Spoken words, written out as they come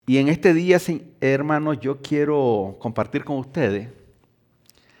Y en este día, hermanos, yo quiero compartir con ustedes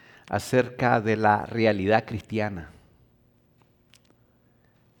acerca de la realidad cristiana.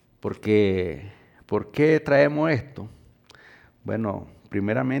 Porque, ¿por qué traemos esto? Bueno,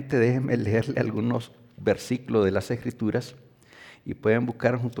 primeramente déjenme leerle algunos versículos de las Escrituras y pueden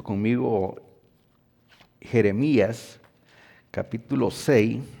buscar junto conmigo Jeremías, capítulo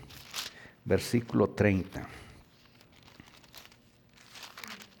 6, versículo 30.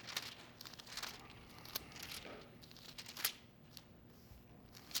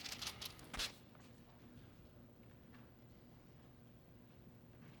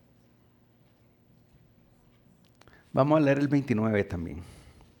 Vamos a leer el 29 también.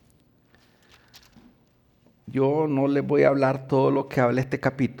 Yo no les voy a hablar todo lo que habla este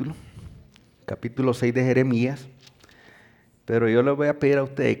capítulo 6 de Jeremías, pero yo les voy a pedir a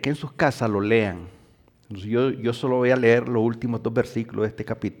ustedes que en sus casas lo lean. Entonces yo solo voy a leer los últimos dos versículos de este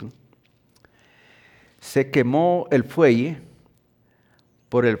capítulo. Se quemó el fuelle,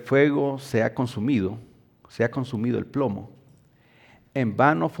 por el fuego se ha consumido el plomo. En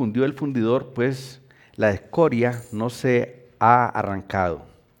vano fundió el fundidor, pues la escoria no se ha arrancado.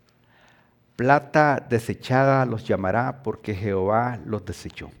 Plata desechada los llamará, porque Jehová los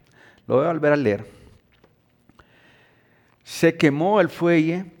desechó. Lo voy a volver a leer. Se quemó el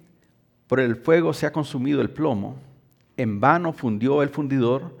fuelle, por el fuego se ha consumido el plomo. En vano fundió el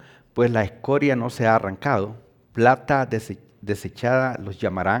fundidor, pues la escoria no se ha arrancado. Plata desechada los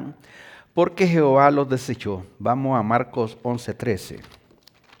llamarán, porque Jehová los desechó. Vamos a Marcos 11:13.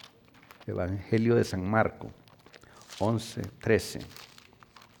 Evangelio de San Marcos 11:13.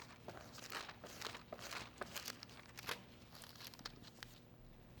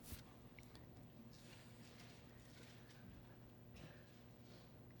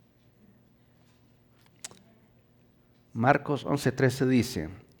 Marcos 11:13 dice: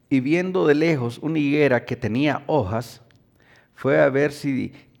 y viendo de lejos una higuera que tenía hojas, fue a ver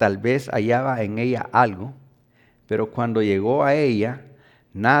si tal vez hallaba en ella algo, pero cuando llegó a ella,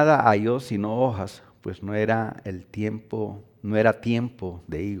 nada halló sino hojas, pues no era tiempo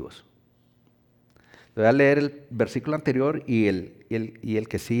de higos. Voy a leer el versículo anterior y el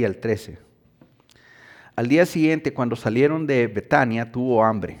que sigue, el 13. Al día siguiente, cuando salieron de Betania, tuvo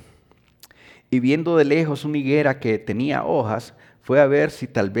hambre. Y viendo de lejos una higuera que tenía hojas, fue a ver si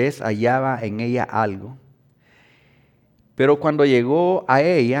tal vez hallaba en ella algo. Pero cuando llegó a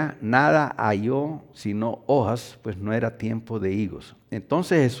ella, nada halló sino hojas, pues no era tiempo de higos.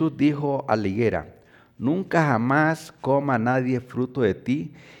 Entonces Jesús dijo a la higuera: nunca jamás coma nadie fruto de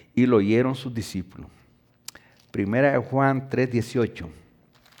ti. Y lo oyeron sus discípulos. Primera de Juan 3:18.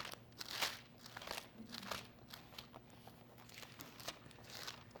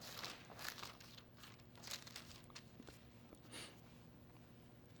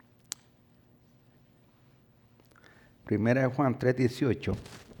 Primera de Juan 3:18.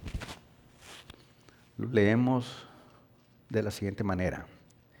 Lo leemos de la siguiente manera: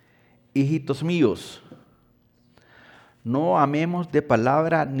 hijitos míos, no amemos de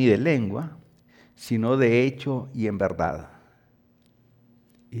palabra ni de lengua, sino de hecho y en verdad.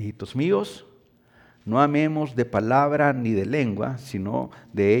 Hijitos míos, no amemos de palabra ni de lengua, sino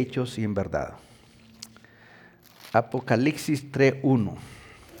de hechos y en verdad. Apocalipsis 3:1.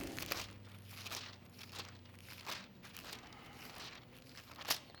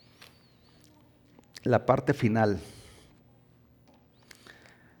 La parte final.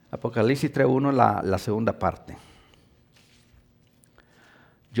 Apocalipsis 3:1, la segunda parte.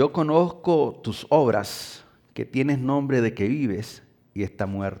 Yo conozco tus obras, que tienes nombre de que vives y está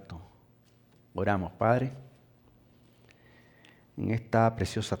muerto. Oramos, Padre, en esta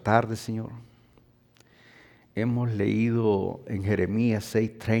preciosa tarde, Señor. Hemos leído en Jeremías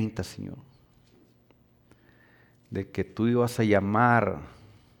 6:30, Señor, de que tú ibas a llamar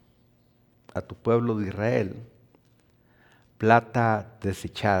a tu pueblo de Israel plata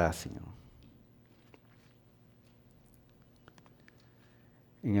desechada, Señor.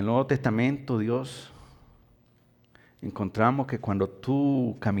 En el Nuevo Testamento, Dios, encontramos que cuando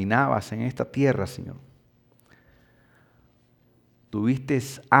tú caminabas en esta tierra, Señor, tuviste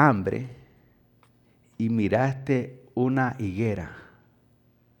hambre y miraste una higuera.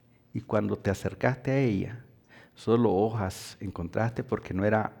 Y cuando te acercaste a ella, solo hojas encontraste, porque no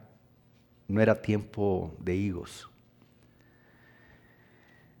era tiempo de higos.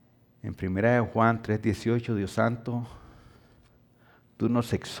 En 1 Juan 3:18, Dios santo, tú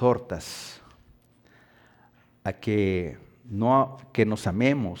nos exhortas a que nos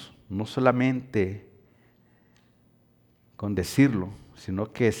amemos, no solamente con decirlo,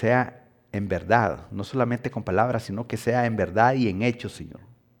 sino que sea en verdad, no solamente con palabras, sino que sea en verdad y en hechos, Señor.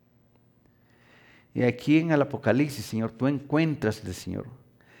 Y aquí en el Apocalipsis, Señor, tú encuentras, Señor,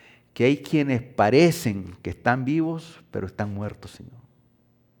 que hay quienes parecen que están vivos, pero están muertos, Señor.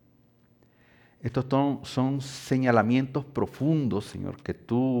 Estos son señalamientos profundos, Señor, que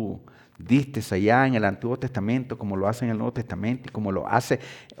tú diste allá en el Antiguo Testamento, como lo hace en el Nuevo Testamento y como lo hace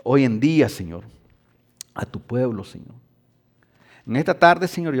hoy en día, Señor, a tu pueblo, Señor. En esta tarde,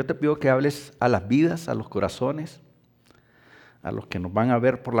 Señor, yo te pido que hables a las vidas, a los corazones, a los que nos van a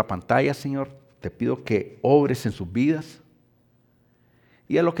ver por la pantalla, Señor. Te pido que obres en sus vidas.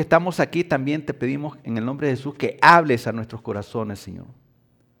 Y a los que estamos aquí también te pedimos en el nombre de Jesús que hables a nuestros corazones, Señor.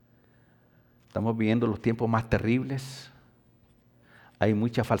 Estamos viviendo los tiempos más terribles. Hay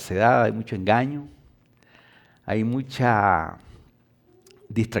mucha falsedad, hay mucho engaño. Hay mucha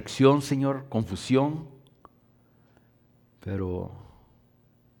distracción, Señor, confusión. Pero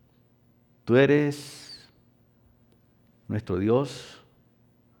tú eres nuestro Dios.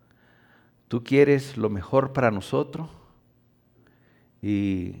 Tú quieres lo mejor para nosotros.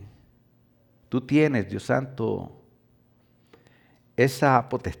 Y tú tienes, Dios Santo, esa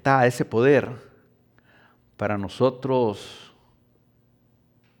potestad, ese poder para nosotros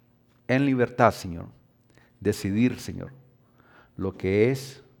en libertad, Señor, decidir, Señor, lo que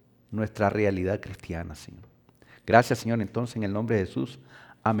es nuestra realidad cristiana, Señor. Gracias, Señor, entonces, en el nombre de Jesús.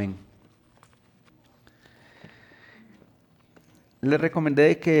 Amén. Les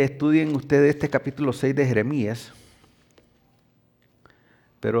recomendé que estudien ustedes este capítulo 6 de Jeremías,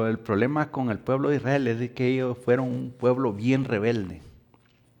 pero el problema con el pueblo de Israel es de que ellos fueron un pueblo bien rebelde.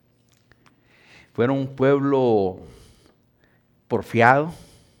 Fueron un pueblo porfiado,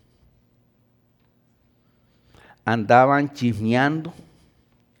 andaban chismeando.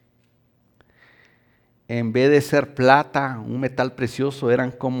 En vez de ser plata, un metal precioso,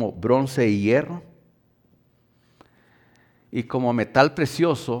 eran como bronce y hierro. Y como metal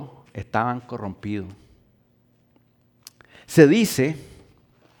precioso, estaban corrompidos. Se dice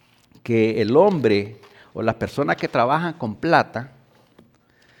que el hombre o las personas que trabajan con plata,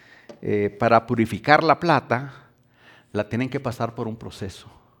 para purificar la plata, la tienen que pasar por un proceso.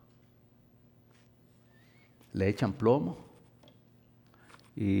 Le echan plomo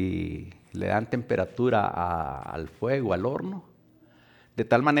y le dan temperatura al fuego, al horno, de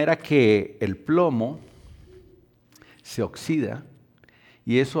tal manera que el plomo se oxida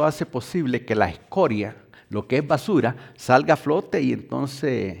y eso hace posible que la escoria, lo que es basura, salga a flote y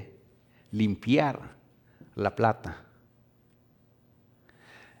entonces limpiar la plata.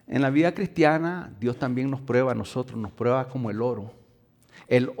 En la vida cristiana, Dios también nos prueba a nosotros, nos prueba como el oro.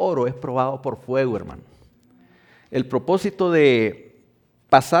 El oro es probado por fuego, hermano. El propósito de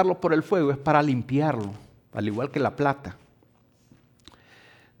pasarlo por el fuego es para limpiarlo, al igual que la plata.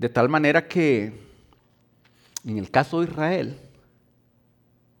 De tal manera que, en el caso de Israel,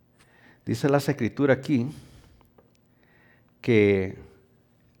 dice la Escritura aquí, que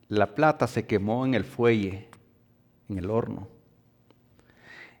la plata se quemó en el fuelle, en el horno,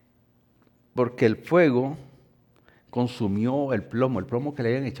 porque el fuego consumió el plomo que le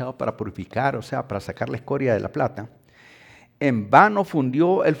habían echado para purificar, o sea, para sacar la escoria de la plata. En vano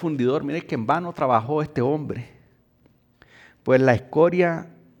fundió el fundidor, mire que en vano trabajó este hombre, pues la escoria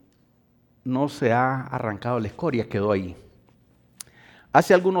no se ha arrancado, la escoria quedó ahí.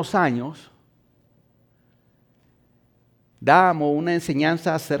 Hace algunos años dábamos una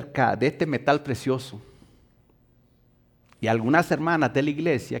enseñanza acerca de este metal precioso y algunas hermanas de la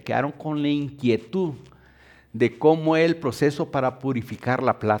iglesia quedaron con la inquietud de cómo es el proceso para purificar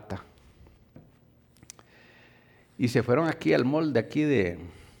la plata. Y se fueron aquí al mall de aquí de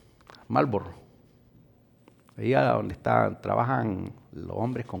Marlboro, ahí a donde trabajan los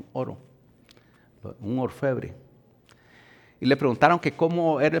hombres con oro, un orfebre. Y le preguntaron que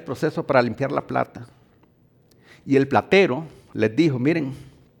cómo era el proceso para limpiar la plata. Y el platero les dijo, miren,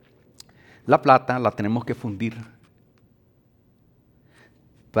 la plata la tenemos que fundir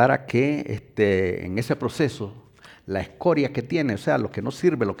para que en ese proceso la escoria que tiene, o sea, lo que no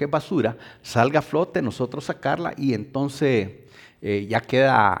sirve, lo que es basura, salga a flote, nosotros sacarla y entonces ya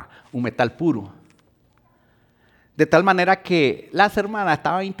queda un metal puro. De tal manera que las hermanas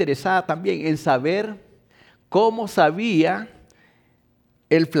estaban interesadas también en saber cómo sabía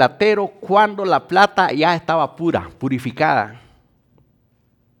el platero cuando la plata ya estaba pura, purificada.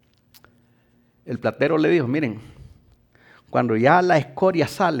 El platero le dijo, miren, cuando ya la escoria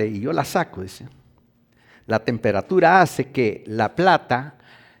sale y yo la saco, dice, la temperatura hace que la plata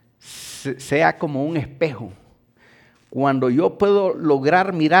sea como un espejo. Cuando yo puedo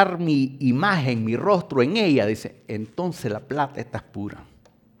lograr mirar mi imagen, mi rostro en ella, dice, entonces la plata está pura.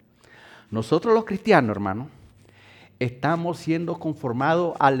 Nosotros los cristianos, hermanos, estamos siendo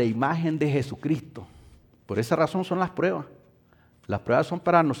conformados a la imagen de Jesucristo. Por esa razón son las pruebas. Las pruebas son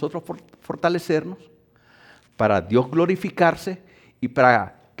para nosotros fortalecernos, para Dios glorificarse y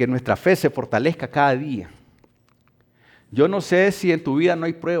para que nuestra fe se fortalezca cada día. Yo no sé si en tu vida no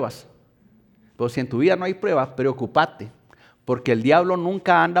hay pruebas, pero si en tu vida no hay pruebas, preocúpate, porque el diablo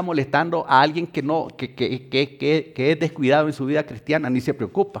nunca anda molestando a alguien que es descuidado en su vida cristiana, ni se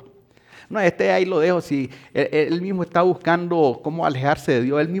preocupa. No, ahí lo dejo, si él mismo está buscando cómo alejarse de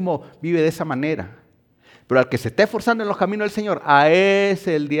Dios, él mismo vive de esa manera. Pero al que se esté esforzando en los caminos del Señor, a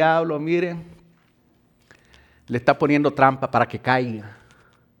ese el diablo, miren, le está poniendo trampa para que caiga.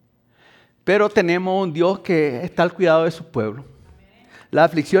 Pero tenemos un Dios que está al cuidado de su pueblo. Las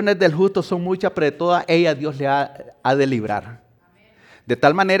aflicciones del justo son muchas, pero de todas ellas Dios le ha de librar. De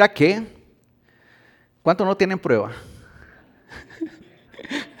tal manera que, ¿cuántos no tienen prueba?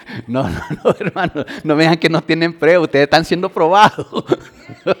 No, hermano, no me digan que no tienen prueba, ustedes están siendo probados.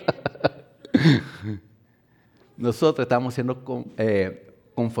 Nosotros estamos siendo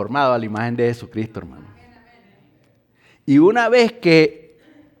conformados a la imagen de Jesucristo, hermano. Y una vez que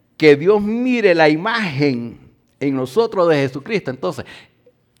Dios mire la imagen en nosotros de Jesucristo, entonces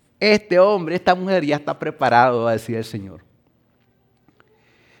este hombre, esta mujer ya está preparado, va a decir el Señor.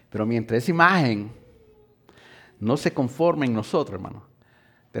 Pero mientras esa imagen no se conforme en nosotros, hermano,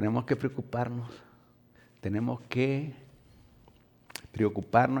 tenemos que preocuparnos. Tenemos que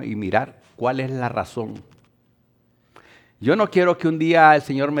preocuparnos y mirar cuál es la razón. Yo no quiero que un día el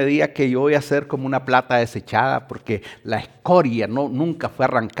Señor me diga que yo voy a ser como una plata desechada porque la escoria nunca fue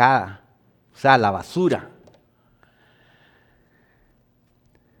arrancada. O sea, la basura.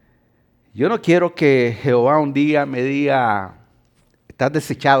 Yo no quiero que Jehová un día me diga, estás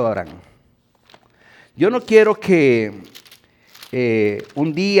desechado, Abraham. Yo no quiero que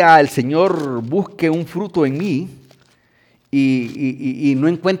un día el Señor busque un fruto en mí y no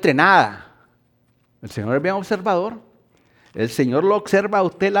encuentre nada. El Señor es bien observador. El Señor lo observa a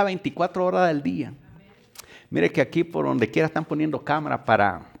usted las 24 horas del día. Mire que aquí por donde quiera están poniendo cámaras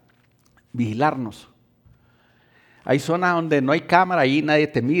para vigilarnos. Hay zonas donde no hay cámara y nadie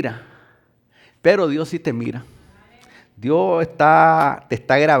te mira. Pero Dios sí te mira. Dios te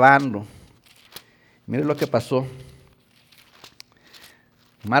está grabando. Mire lo que pasó.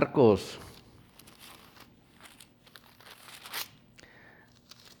 Marcos.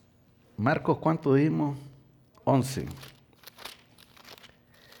 ¿Cuánto dimos? 11.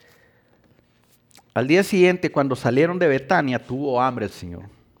 Al día siguiente, cuando salieron de Betania, tuvo hambre el Señor.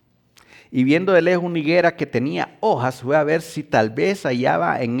 Y viendo de lejos una higuera que tenía hojas, fue a ver si tal vez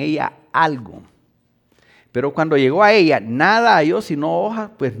hallaba en ella algo. Pero cuando llegó a ella, nada halló sino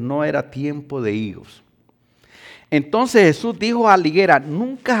hojas, pues no era tiempo de higos. Entonces Jesús dijo a la higuera,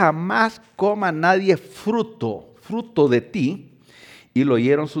 nunca jamás coma nadie fruto de ti. Y lo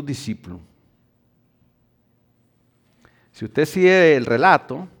oyeron sus discípulos. Si usted sigue el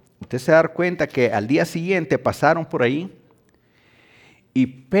relato, usted se va a dar cuenta que al día siguiente pasaron por ahí y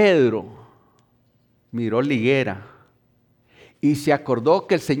Pedro miró la higuera y se acordó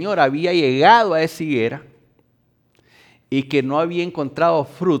que el Señor había llegado a esa higuera y que no había encontrado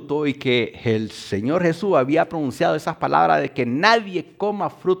fruto y que el Señor Jesús había pronunciado esas palabras de que nadie coma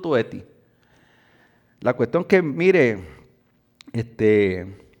fruto de ti. La cuestión que, mire,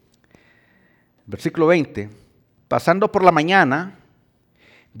 versículo 20, pasando por la mañana,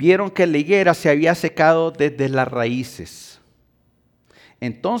 vieron que la higuera se había secado desde las raíces.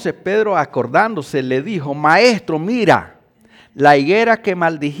 Entonces Pedro, acordándose, le dijo, Maestro, mira, la higuera que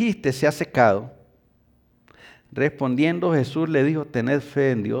maldijiste se ha secado. Respondiendo Jesús le dijo, tened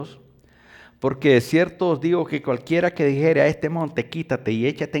fe en Dios, porque de cierto os digo que cualquiera que dijere a este monte, quítate y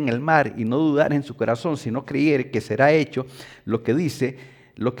échate en el mar, y no dudar en su corazón, sino creyere que será hecho lo que dice,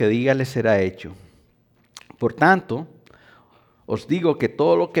 lo que diga le será hecho. Por tanto, os digo que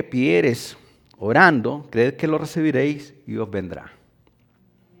todo lo que pidiereis orando, creed que lo recibiréis y os vendrá.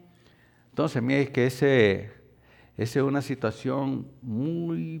 Entonces, mire que esa es una situación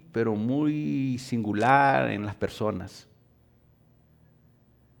muy, pero muy singular en las personas.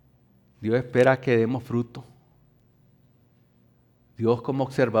 Dios espera que demos fruto. Dios como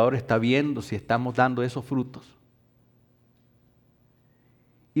observador está viendo si estamos dando esos frutos.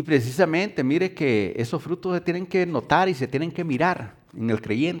 Y precisamente, mire que esos frutos se tienen que notar y se tienen que mirar en el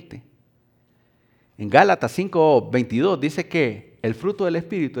creyente. En Gálatas 5:22 dice que el fruto del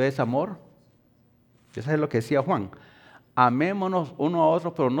Espíritu es amor. Eso es lo que decía Juan. Amémonos uno a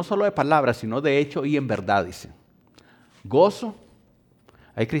otro, pero no solo de palabras, sino de hecho y en verdad, dice. Gozo.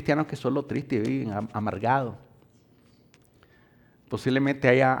 Hay cristianos que son lo tristes y viven amargados. Posiblemente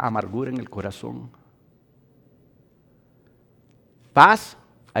haya amargura en el corazón. Paz,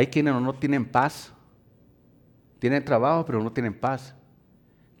 hay quienes no tienen paz. Tienen trabajo, pero no tienen paz.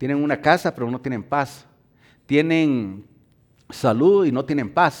 Tienen una casa, pero no tienen paz. Tienen salud y no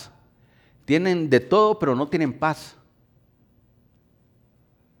tienen paz. Tienen de todo, pero no tienen paz.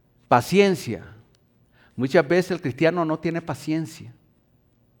 Paciencia. Muchas veces el cristiano no tiene paciencia.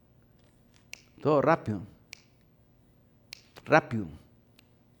 Todo rápido. Rápido.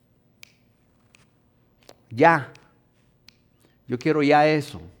 Ya. Yo quiero ya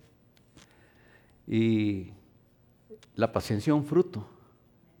eso. Y la paciencia es un fruto.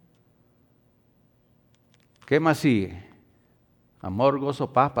 ¿Qué más sigue? Amor,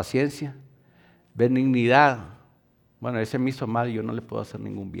 gozo, paz, paciencia, benignidad. Bueno, ese me hizo mal y yo no le puedo hacer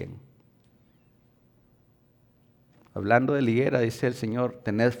ningún bien. Hablando de la higuera, dice el Señor,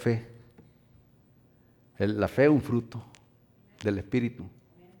 tened fe. La fe es un fruto del Espíritu.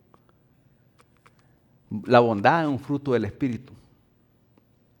 La bondad es un fruto del Espíritu.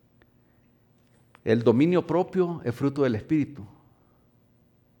 El dominio propio es fruto del Espíritu.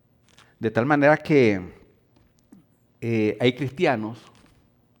 De tal manera que hay cristianos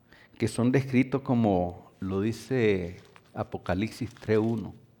que son descritos como lo dice Apocalipsis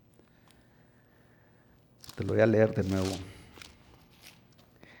 3:1. Te lo voy a leer de nuevo.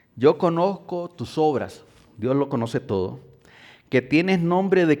 Yo conozco tus obras, Dios lo conoce todo, que tienes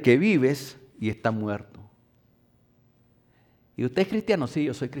nombre de que vives y estás muerto. ¿Y usted es cristiano? Sí,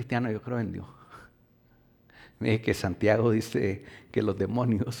 yo soy cristiano, yo creo en Dios. Mire que Santiago dice que los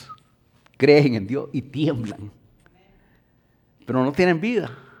demonios creen en Dios y tiemblan, pero no tienen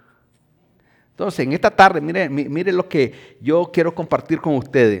vida. Entonces, en esta tarde, mire lo que yo quiero compartir con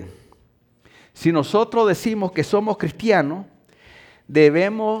ustedes. Si nosotros decimos que somos cristianos,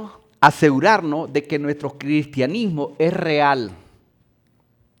 debemos asegurarnos de que nuestro cristianismo es real.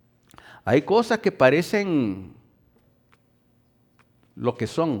 Hay cosas que parecen lo que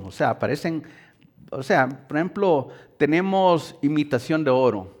son, por ejemplo, tenemos imitación de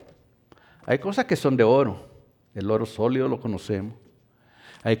oro. Hay cosas que son de oro, el oro sólido lo conocemos.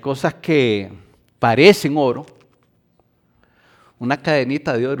 Hay cosas que parecen oro. Una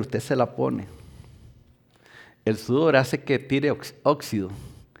cadenita de oro, usted se la pone. El sudor hace que tire óxido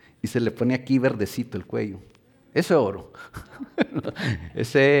y se le pone aquí verdecito el cuello. Eso es oro.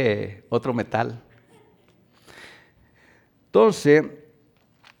 Ese es otro metal. Entonces,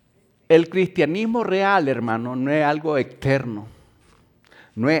 el cristianismo real, hermano, no es algo externo.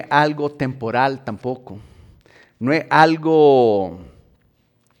 No es algo temporal tampoco. No es algo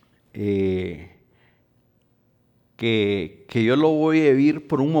que yo lo voy a vivir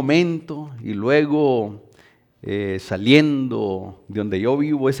por un momento y luego saliendo de donde yo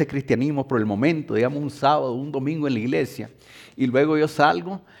vivo ese cristianismo por el momento, digamos un sábado, un domingo en la iglesia, y luego yo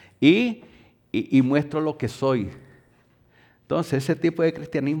salgo y muestro lo que soy. Entonces ese tipo de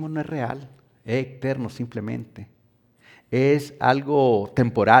cristianismo no es real, es externo simplemente, es algo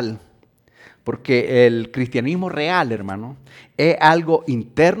temporal, porque el cristianismo real, hermano, es algo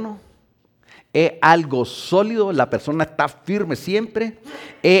interno, es algo sólido, la persona está firme siempre,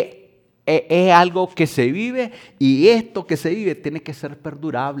 es algo que se vive y esto que se vive tiene que ser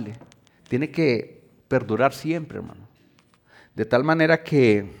perdurable, tiene que perdurar siempre, hermano. De tal manera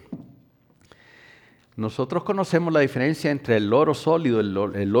que nosotros conocemos la diferencia entre el oro sólido,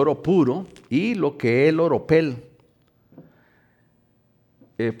 el oro puro y lo que es el oropel.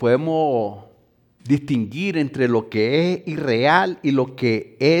 Podemos distinguir entre lo que es irreal y lo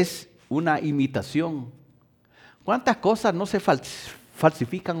que es una imitación. ¿Cuántas cosas no se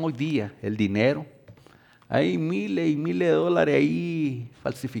falsifican hoy día? El dinero. Hay miles y miles de dólares ahí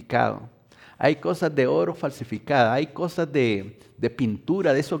falsificados. Hay cosas de oro falsificadas. Hay cosas de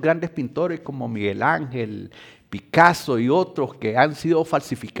pintura, de esos grandes pintores como Miguel Ángel, Picasso y otros que han sido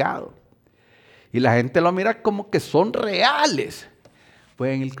falsificados. Y la gente lo mira como que son reales.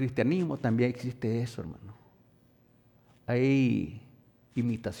 Pues en el cristianismo también existe eso, hermano. Hay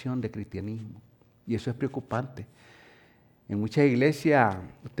imitación de cristianismo. Y eso es preocupante. En muchas iglesias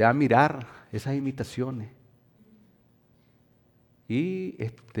usted va a mirar esas imitaciones. Y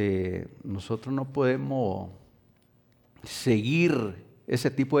nosotros no podemos seguir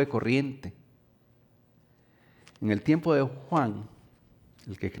ese tipo de corriente. En el tiempo de Juan,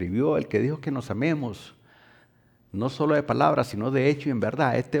 el que escribió, el que dijo que nos amemos, no solo de palabras, sino de hecho y en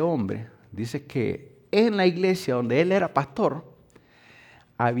verdad, este hombre dice que en la iglesia donde él era pastor,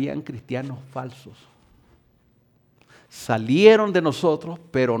 habían cristianos falsos. Salieron de nosotros,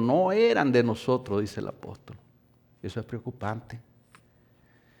 pero no eran de nosotros, dice el apóstol. Eso es preocupante.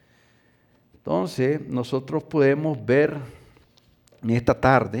 Entonces, nosotros podemos ver en esta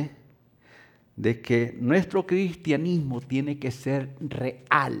tarde de que nuestro cristianismo tiene que ser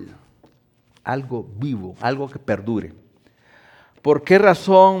real, algo vivo, algo que perdure. ¿Por qué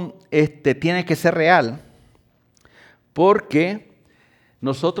razón tiene que ser real? Porque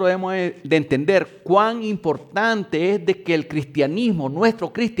nosotros debemos de entender cuán importante es de que el cristianismo,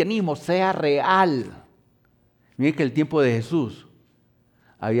 nuestro cristianismo, sea real. Miren que en el tiempo de Jesús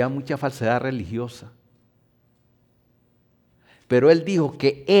había mucha falsedad religiosa. Pero Él dijo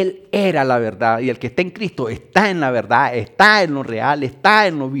que Él era la verdad y el que está en Cristo está en la verdad, está en lo real, está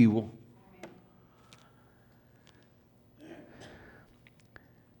en lo vivo.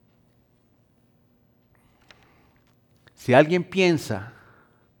 Si alguien piensa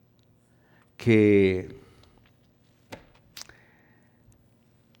que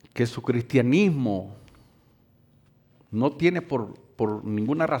su cristianismo no tiene por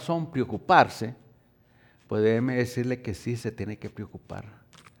ninguna razón preocuparse, pues déjeme decirle que sí se tiene que preocupar.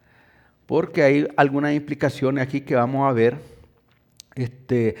 Porque hay algunas implicaciones aquí que vamos a ver.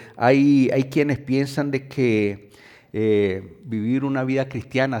 Hay quienes piensan de que vivir una vida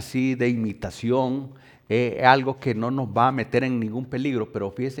cristiana así de imitación es algo que no nos va a meter en ningún peligro,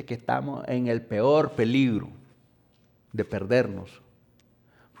 pero fíjese que estamos en el peor peligro de perdernos.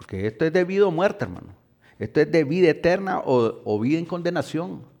 Porque esto es de vida o muerte, hermano. Esto es de vida eterna o vida en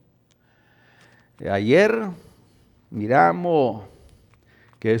condenación. Ayer miramos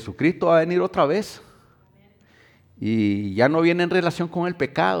que Jesucristo va a venir otra vez y ya no viene en relación con el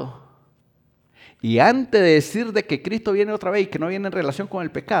pecado. Y antes de decir de que Cristo viene otra vez y que no viene en relación con el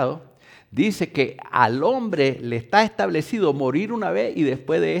pecado, dice que al hombre le está establecido morir una vez y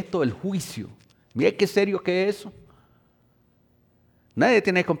después de esto el juicio. Mire qué serio que es eso. Nadie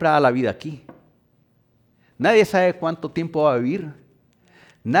tiene comprada la vida aquí. Nadie sabe cuánto tiempo va a vivir.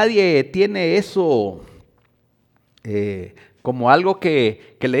 Nadie tiene eso como algo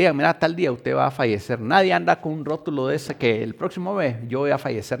que le digan, mira, tal día usted va a fallecer. Nadie anda con un rótulo de ese que el próximo mes yo voy a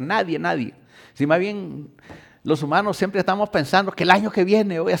fallecer. Nadie. Si más bien los humanos siempre estamos pensando que el año que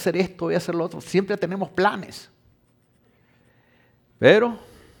viene voy a hacer esto, voy a hacer lo otro. Siempre tenemos planes. Pero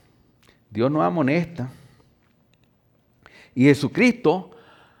Dios nos amonesta. Y Jesucristo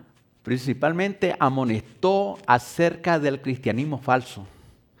principalmente amonestó acerca del cristianismo falso.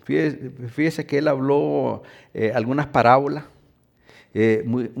 Fíjese que él habló algunas parábolas.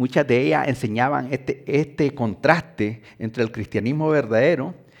 Muchas de ellas enseñaban este contraste entre el cristianismo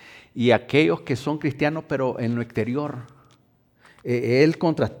verdadero y aquellos que son cristianos pero en lo exterior. Él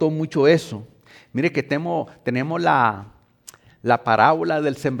contrastó mucho eso. Mire que tenemos la parábola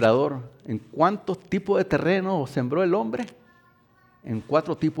del sembrador. ¿En cuántos tipos de terreno sembró el hombre? En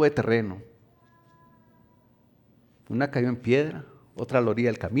 4 tipos de terreno. Una cayó en piedra, otra a la orilla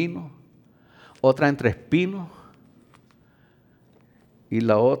del camino, otra entre espinos, y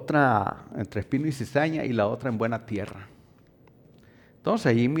la otra entre espinos y cizaña, y la otra en buena tierra. Entonces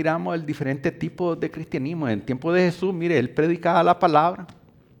ahí miramos el diferente tipo de cristianismo. En el tiempo de Jesús, mire, él predicaba la palabra.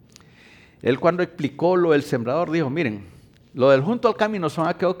 Él cuando explicó lo del sembrador dijo, miren, lo del junto al camino son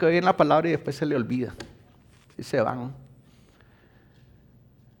aquellos que oyen la palabra y después se le olvida y se van.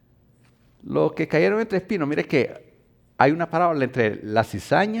 Los que cayeron entre espinos, mire que hay una parábola entre la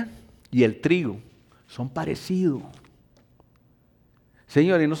cizaña y el trigo. Son parecidos.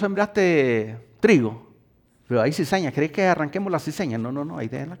 Señor, ¿y no sembraste trigo? Pero hay cizaña. ¿Crees que arranquemos la cizaña? No, ahí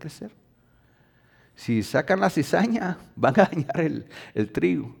déjenla crecer. Si sacan la cizaña, van a dañar el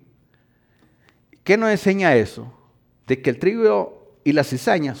trigo. ¿Qué nos enseña eso? De que el trigo y la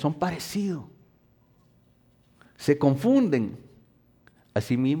cizaña son parecidos. Se confunden.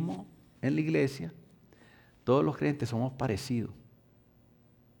 Asimismo, en la iglesia, todos los creyentes somos parecidos.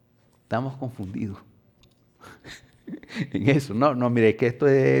 Estamos confundidos en eso. No, mire, que esto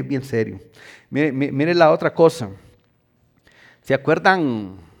es bien serio. Mire la otra cosa. ¿Se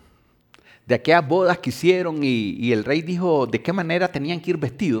acuerdan de aquellas bodas que hicieron y el rey dijo de qué manera tenían que ir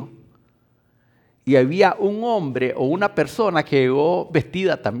vestidos? Y había un hombre o una persona que llegó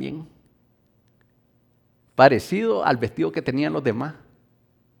vestida también, parecido al vestido que tenían los demás.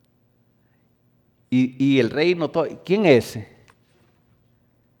 Y el rey notó, ¿quién es ese?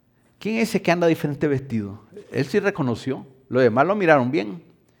 ¿Quién es ese que anda diferente vestido? Él sí reconoció, los demás lo miraron bien.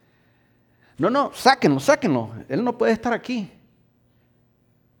 No, sáquenlo, él no puede estar aquí.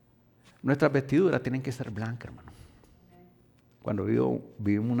 Nuestras vestiduras tienen que ser blancas, hermano. Cuando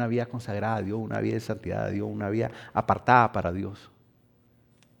vivimos una vida consagrada a Dios, una vida de santidad a Dios, una vida apartada para Dios.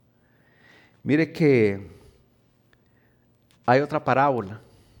 Mire que hay otra parábola.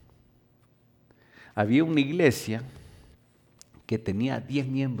 Había una iglesia que tenía 10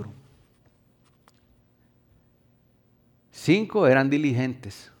 miembros. 5 eran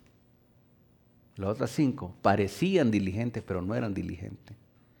diligentes. las otras 5 parecían diligentes, pero no eran diligentes.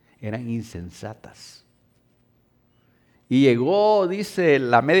 Eran insensatas. Y llegó, dice,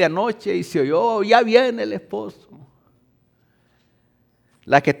 la medianoche y se oyó, ya viene el esposo.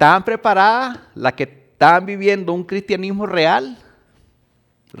 Las que estaban preparadas, las que estaban viviendo un cristianismo real,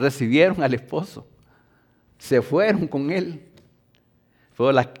 recibieron al esposo. Se fueron con él.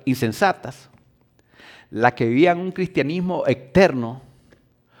 Fueron las insensatas. Las que vivían un cristianismo externo,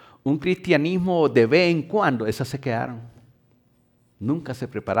 un cristianismo de vez en cuando, esas se quedaron. Nunca se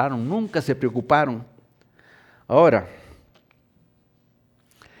prepararon, nunca se preocuparon. Ahora,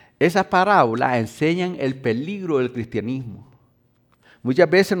 esas parábolas enseñan el peligro del cristianismo. Muchas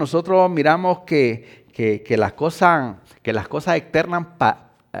veces nosotros miramos que las cosas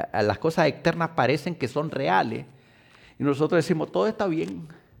externas parecen que son reales y nosotros decimos, todo está bien.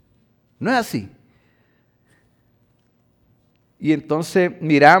 No es así. Y entonces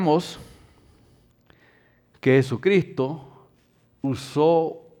miramos que Jesucristo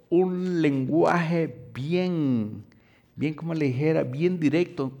usó un lenguaje bien como le dijera, bien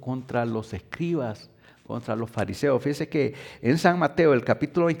directo contra los escribas, contra los fariseos. Fíjese que en San Mateo, el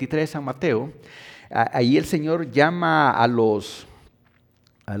capítulo 23 de San Mateo, ahí el Señor llama a los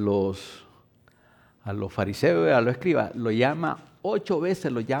fariseos y a los escribas, lo llama 8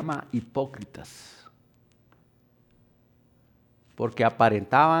 veces, lo llama hipócritas, porque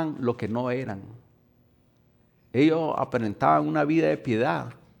aparentaban lo que no eran. Ellos aparentaban una vida de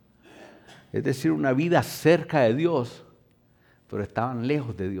piedad, es decir, una vida cerca de Dios, pero estaban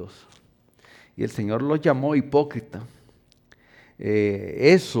lejos de Dios. Y el Señor los llamó hipócritas.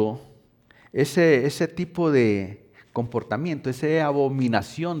 Ese tipo de comportamiento, esa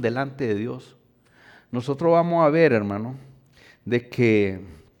abominación delante de Dios, nosotros vamos a ver, hermano, de que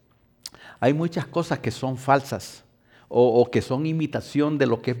hay muchas cosas que son falsas o que son imitación de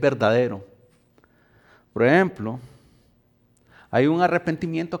lo que es verdadero. Por ejemplo, hay un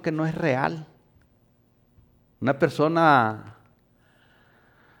arrepentimiento que no es real. Una persona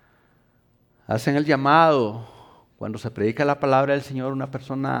hace el llamado, cuando se predica la palabra del Señor, una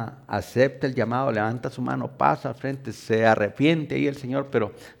persona acepta el llamado, levanta su mano, pasa al frente, se arrepiente ahí el Señor,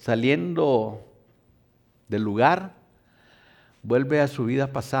 pero saliendo del lugar, vuelve a su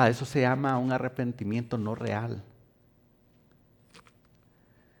vida pasada. Eso se llama un arrepentimiento no real.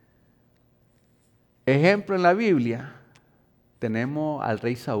 Ejemplo en la Biblia, tenemos al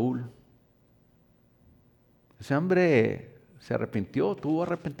rey Saúl. Ese hombre se arrepintió, tuvo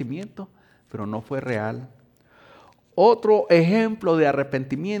arrepentimiento, pero no fue real. Otro ejemplo de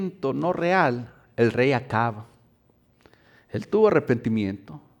arrepentimiento no real, el rey Acab. Él tuvo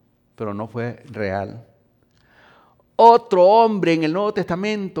arrepentimiento, pero no fue real. Otro hombre en el Nuevo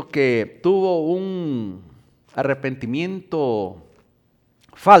Testamento que tuvo un arrepentimiento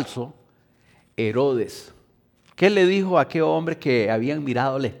falso, Herodes. ¿Qué le dijo a aquel hombre que habían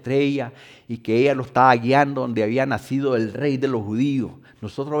mirado la estrella y que ella lo estaba guiando donde había nacido el rey de los judíos?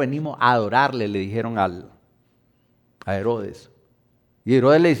 Nosotros venimos a adorarle, le dijeron a Herodes. Y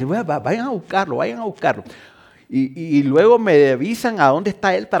Herodes le dice, bueno, vayan a buscarlo. Y luego me avisan a dónde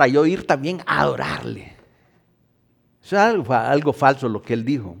está él para yo ir también a adorarle. Eso es algo falso lo que él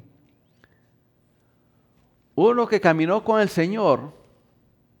dijo. Uno que caminó con el Señor,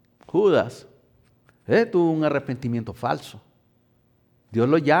 Judas, tuvo un arrepentimiento falso. Dios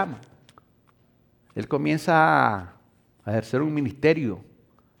lo llama. Él comienza a ejercer un ministerio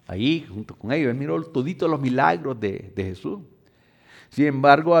ahí junto con ellos. Él miró toditos los milagros de Jesús. Sin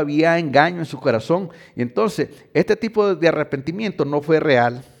embargo, había engaño en su corazón. Y entonces, este tipo de arrepentimiento no fue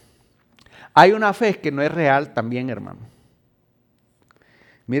real. Hay una fe que no es real también, hermano.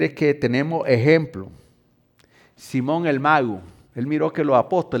 Mire que tenemos ejemplo. Simón el mago. Él miró que los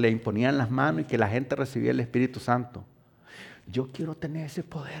apóstoles le imponían las manos y que la gente recibía el Espíritu Santo. Yo quiero tener ese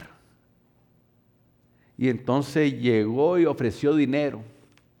poder. Y entonces llegó y ofreció dinero.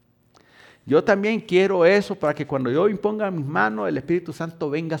 Yo también quiero eso para que cuando yo imponga mis manos, el Espíritu Santo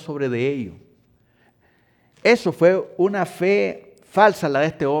venga sobre de ellos. Eso fue una fe falsa la de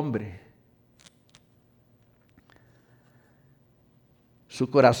este hombre. Su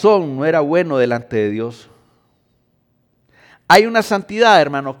corazón no era bueno delante de Dios. Hay una santidad,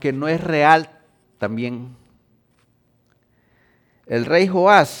 hermano, que no es real también. El rey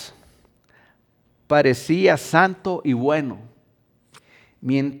Joás parecía santo y bueno,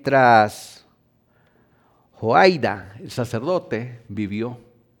 mientras Joaida, el sacerdote, vivió.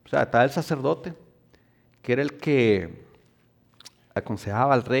 O sea, estaba el sacerdote, que era el que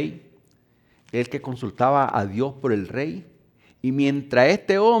aconsejaba al rey, el que consultaba a Dios por el rey. Y mientras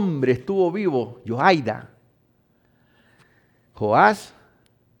este hombre estuvo vivo, Joaida, Joás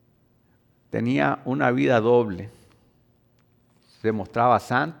tenía una vida doble. Se mostraba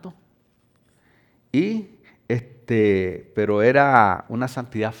santo pero era una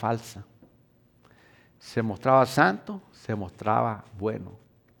santidad falsa. Se mostraba santo, se mostraba bueno,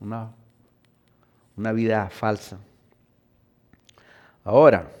 una vida falsa.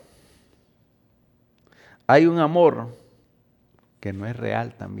 Ahora, hay un amor que no es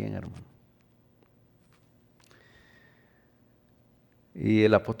real también, hermano. Y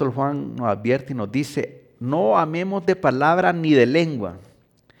el apóstol Juan nos advierte y nos dice, no amemos de palabra ni de lengua,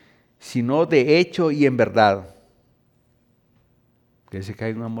 sino de hecho y en verdad. Que dice que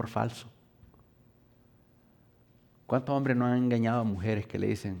hay un amor falso. ¿Cuántos hombres no han engañado a mujeres que le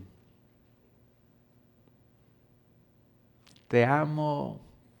dicen, te amo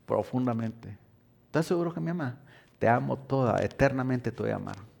profundamente? ¿Estás seguro que me amas? Te amo toda, eternamente te voy a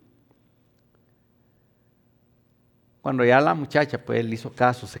amar. Cuando ya la muchacha pues le hizo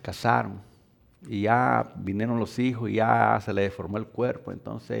caso, se casaron y ya vinieron los hijos y ya se le deformó el cuerpo,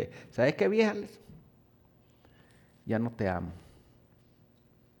 entonces, ¿sabes qué, vieja? Ya no te amo.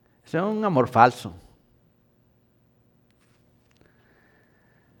 Eso es un amor falso.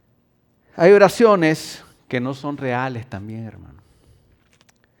 Hay oraciones que no son reales también, hermano.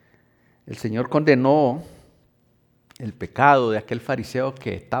 El Señor condenó el pecado de aquel fariseo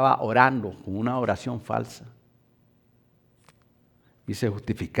que estaba orando con una oración falsa. Y se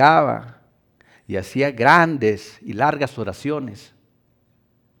justificaba y hacía grandes y largas oraciones,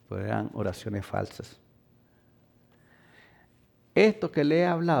 pero eran oraciones falsas. Esto que le he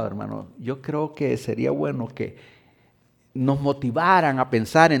hablado, hermano, yo creo que sería bueno que nos motivaran a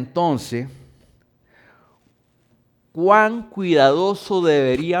pensar entonces cuán cuidadoso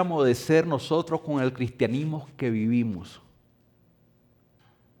deberíamos de ser nosotros con el cristianismo que vivimos.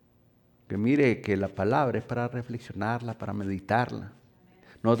 Que mire que la palabra es para reflexionarla, para meditarla.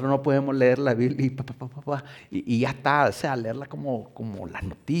 Nosotros no podemos leer la Biblia y ya está, o sea, leerla como las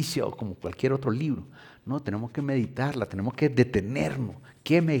noticias o como cualquier otro libro. No, tenemos que meditarla, tenemos que detenernos.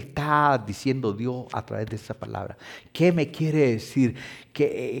 ¿Qué me está diciendo Dios a través de esa palabra? ¿Qué me quiere decir?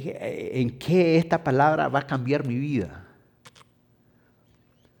 ¿En qué esta palabra va a cambiar mi vida?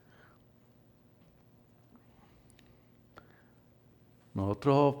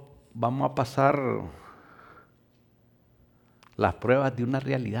 Nosotros vamos a pasar las pruebas de una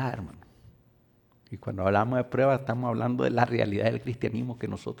realidad, hermano. Y cuando hablamos de pruebas, estamos hablando de la realidad del cristianismo que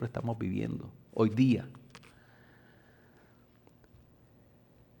nosotros estamos viviendo hoy día.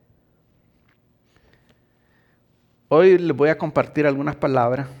 Hoy les voy a compartir algunas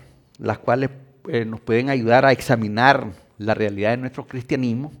palabras, las cuales nos pueden ayudar a examinar la realidad de nuestro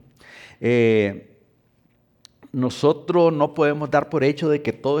cristianismo. Nosotros no podemos dar por hecho de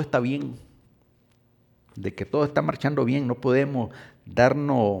que todo está bien, de que todo está marchando bien. No podemos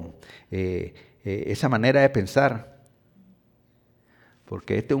darnos esa manera de pensar,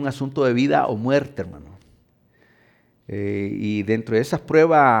 porque este es un asunto de vida o muerte, hermano. Y dentro de esas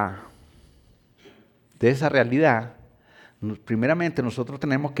pruebas, de esa realidad, primeramente nosotros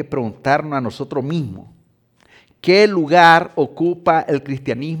tenemos que preguntarnos a nosotros mismos, ¿qué lugar ocupa el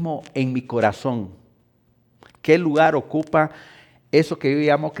cristianismo en mi corazón? ¿Qué lugar ocupa eso que yo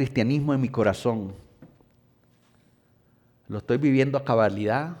llamo cristianismo en mi corazón? ¿Lo estoy viviendo a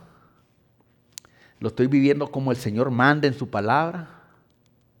cabalidad? ¿Lo estoy viviendo como el Señor manda en su palabra?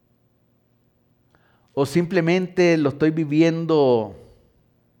 ¿O simplemente lo estoy viviendo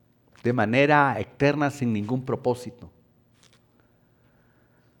de manera externa sin ningún propósito?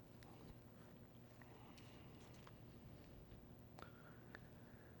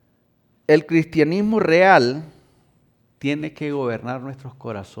 El cristianismo real tiene que gobernar nuestros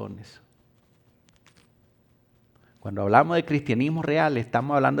corazones. Cuando hablamos de cristianismo real,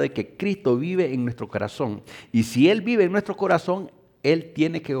 estamos hablando de que Cristo vive en nuestro corazón. Y si Él vive en nuestro corazón, Él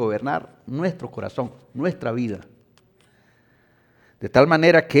tiene que gobernar nuestro corazón, nuestra vida. De tal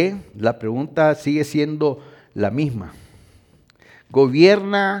manera que la pregunta sigue siendo la misma.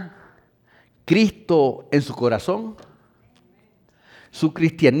 ¿Gobierna Cristo en su corazón? ¿Su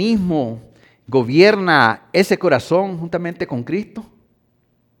cristianismo gobierna ese corazón juntamente con Cristo?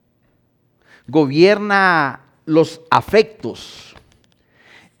 ¿Gobierna los afectos?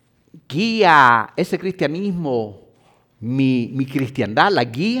 ¿Guía ese cristianismo mi cristiandad? ¿La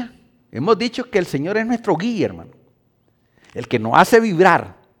guía? Hemos dicho que el Señor es nuestro guía, hermano. El que nos hace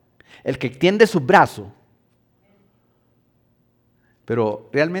vibrar, el que extiende sus brazos. Pero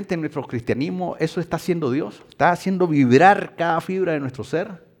realmente en nuestro cristianismo eso está haciendo Dios, está haciendo vibrar cada fibra de nuestro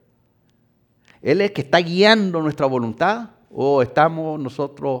ser. Él es el que está guiando nuestra voluntad, o estamos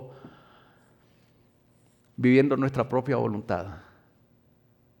nosotros viviendo nuestra propia voluntad.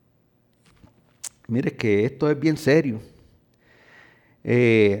 Mire que esto es bien serio.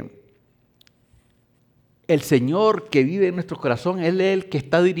 El Señor que vive en nuestro corazón, Él es el que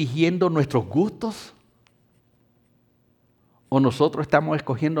está dirigiendo nuestros gustos, o nosotros estamos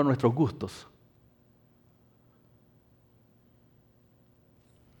escogiendo nuestros gustos.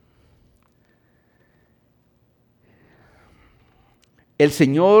 El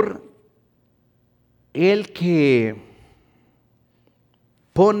Señor, el que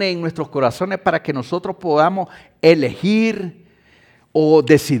pone en nuestros corazones para que nosotros podamos elegir o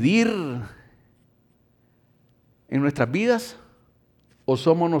decidir en nuestras vidas, o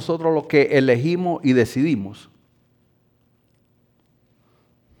somos nosotros los que elegimos y decidimos.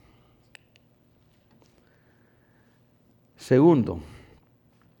 Segundo,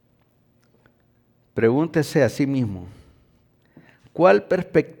 pregúntese a sí mismo, ¿cuál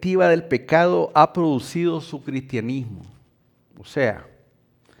perspectiva del pecado ha producido su cristianismo? O sea,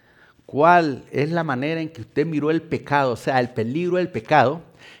 ¿cuál es la manera en que usted miró el pecado, o sea, el peligro del pecado,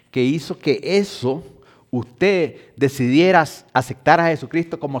 que hizo que eso usted decidiera aceptar a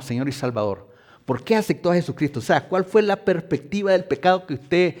Jesucristo como Señor y Salvador? ¿Por qué aceptó a Jesucristo? O sea, ¿cuál fue la perspectiva del pecado que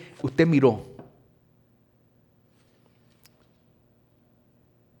usted miró?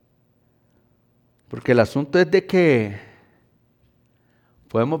 Porque el asunto es de que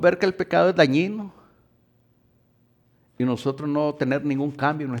podemos ver que el pecado es dañino y nosotros no tener ningún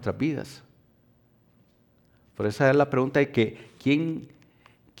cambio en nuestras vidas. Por esa es la pregunta de que ¿quién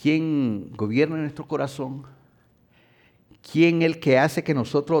gobierna en nuestro corazón? ¿Quién es el que hace que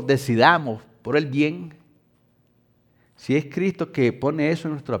nosotros decidamos por el bien? Si es Cristo que pone eso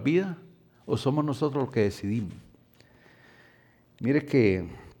en nuestra vida, o somos nosotros los que decidimos. Mire que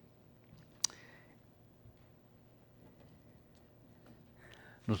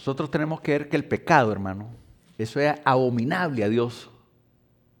nosotros tenemos que ver que el pecado, hermano, eso es abominable a Dios.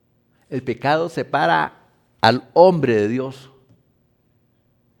 El pecado separa al hombre de Dios.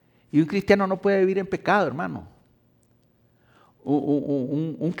 Y un cristiano no puede vivir en pecado, hermano.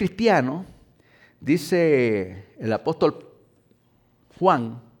 Un cristiano, dice el apóstol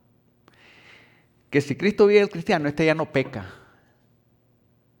Juan, que si Cristo vive el cristiano, este ya no peca.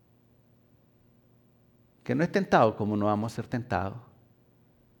 Que no es tentado como no vamos a ser tentados.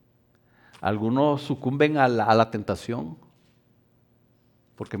 Algunos sucumben a la tentación,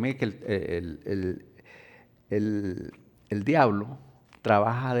 porque mire que el diablo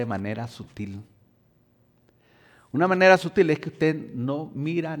trabaja de manera sutil. Una manera sutil es que usted no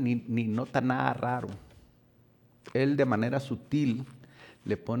mira ni nota nada raro. Él de manera sutil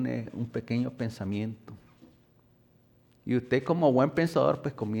le pone un pequeño pensamiento. Y usted como buen pensador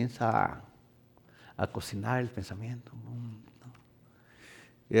pues comienza a cocinar el pensamiento.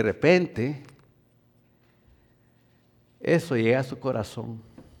 Y de repente eso llega a su corazón.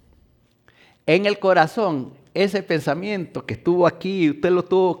 En el corazón, ese pensamiento que estuvo aquí y usted lo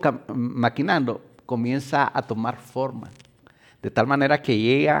estuvo maquinando, comienza a tomar forma. De tal manera que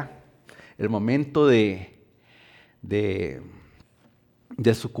llega el momento de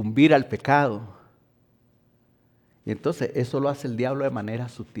sucumbir al pecado. Y entonces eso lo hace el diablo de manera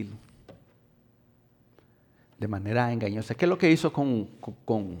sutil, de manera engañosa. ¿Qué es lo que hizo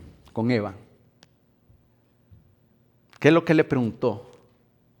con Eva? ¿Qué es lo que le preguntó?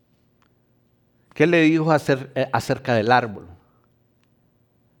 ¿Qué le dijo acerca del árbol?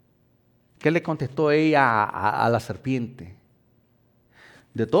 ¿Qué le contestó ella a la serpiente?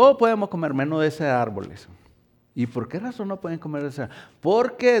 De todo podemos comer menos de ese árbol. ¿Y por qué razón no pueden comer de ese árbol?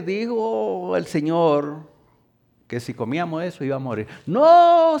 Porque dijo el Señor que si comíamos eso iba a morir.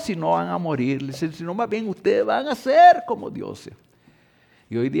 No, si no van a morir, sino más bien ustedes van a ser como dioses.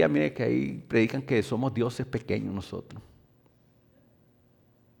 Y hoy día mire que ahí predican que somos dioses pequeños nosotros.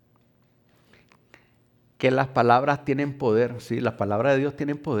 Que las palabras tienen poder, sí, las palabras de Dios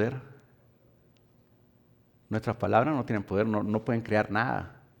tienen poder. Nuestras palabras no tienen poder, no pueden crear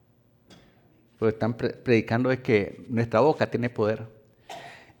nada. Lo que están predicando es que nuestra boca tiene poder.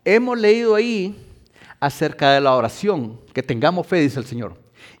 Hemos leído ahí acerca de la oración, que tengamos fe, dice el Señor.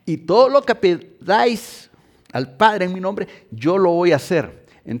 Y todo lo que pidáis al Padre en mi nombre, yo lo voy a hacer.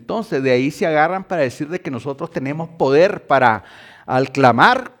 Entonces de ahí se agarran para decir de que nosotros tenemos poder para al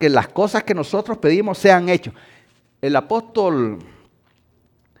clamar que las cosas que nosotros pedimos sean hechas. El apóstol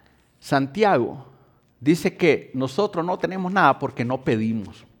Santiago dice que nosotros no tenemos nada porque no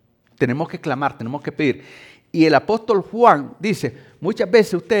pedimos. Tenemos que clamar, tenemos que pedir. Y el apóstol Juan dice, muchas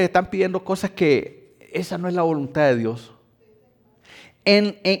veces ustedes están pidiendo cosas que esa no es la voluntad de Dios.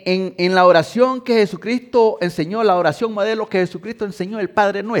 En la oración que Jesucristo enseñó, la oración modelo que Jesucristo enseñó, el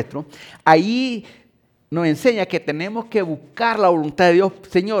Padre Nuestro, ahí nos enseña que tenemos que buscar la voluntad de Dios.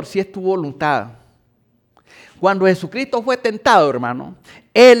 Señor, si es tu voluntad, Cuando Jesucristo fue tentado, hermano,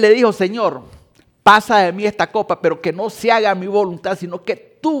 Él le dijo, Señor, pasa de mí esta copa, pero que no se haga mi voluntad, sino que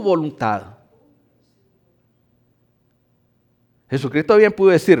tu voluntad. Jesucristo bien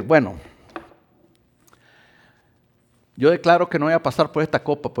pudo decir, bueno, yo declaro que no voy a pasar por esta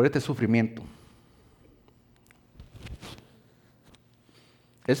copa, por este sufrimiento.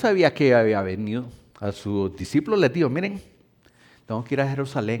 Él sabía que había venido. A sus discípulos les dijo, miren, tengo que ir a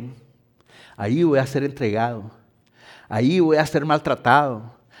Jerusalén. Ahí voy a ser entregado. Ahí voy a ser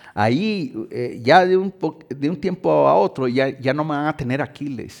maltratado. Ahí ya de un tiempo a otro ya no me van a tener aquí,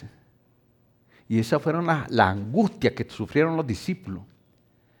 le dice. Y esas fueron las angustias que sufrieron los discípulos.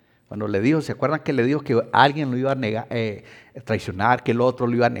 Cuando le dijo, ¿se acuerdan que le dijo que alguien lo iba a negar, traicionar, que el otro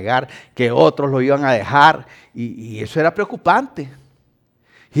lo iba a negar, que otros lo iban a dejar? Y eso era preocupante.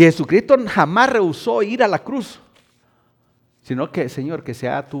 Y Jesucristo jamás rehusó ir a la cruz, sino que, Señor, que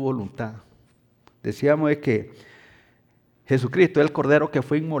sea tu voluntad. Decíamos que Jesucristo es el Cordero que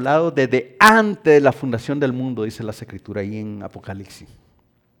fue inmolado desde antes de la fundación del mundo, dice la Escritura ahí en Apocalipsis.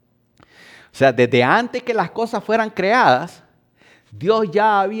 O sea, desde antes que las cosas fueran creadas, Dios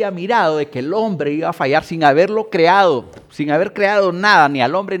ya había mirado de que el hombre iba a fallar sin haberlo creado, sin haber creado nada, ni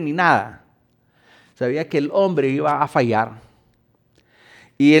al hombre ni nada. Sabía que el hombre iba a fallar.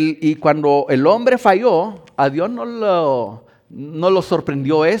 Y cuando el hombre falló, a Dios no lo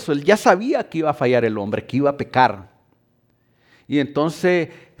sorprendió eso. Él ya sabía que iba a fallar el hombre, que iba a pecar. Y entonces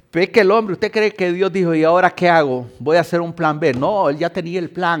peca el hombre. ¿Usted cree que Dios dijo, ¿y ahora qué hago? Voy a hacer un plan B. No, él ya tenía el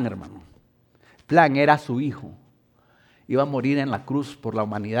plan, hermano. El plan era su hijo. Iba a morir en la cruz por la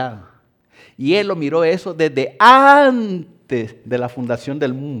humanidad. Y él lo miró eso desde antes de la fundación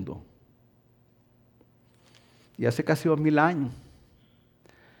del mundo. Y hace casi 2000 años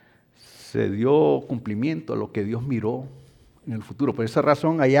se dio cumplimiento a lo que Dios miró en el futuro. Por esa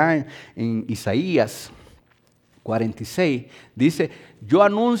razón allá en Isaías 46 dice, yo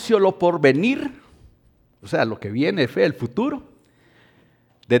anuncio lo por venir, o sea, lo que viene, fe, el futuro,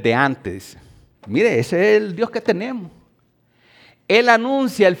 desde antes. Mire, ese es el Dios que tenemos. Él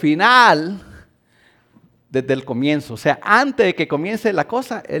anuncia el final desde el comienzo. O sea, antes de que comience la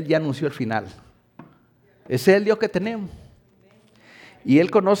cosa, Él ya anunció el final. Ese es el Dios que tenemos. Y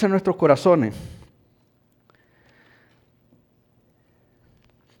Él conoce nuestros corazones.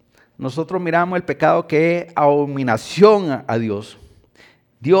 Nosotros miramos el pecado que es abominación a Dios.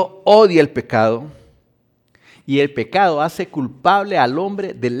 Dios odia el pecado. Y el pecado hace culpable al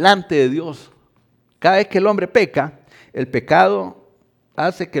hombre delante de Dios. Cada vez que el hombre peca, el pecado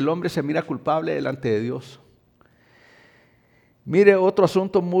hace que el hombre se mira culpable delante de Dios. Mire, otro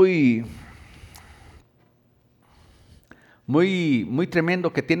asunto muy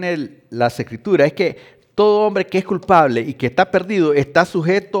tremendo que tiene las Escrituras es que todo hombre que es culpable y que está perdido está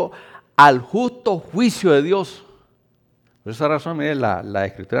sujeto al justo juicio de Dios. Por esa razón, mire, la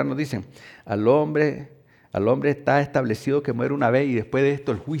Escritura nos dice, al hombre está establecido que muere una vez y después de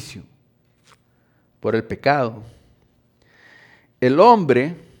esto el juicio por el pecado. El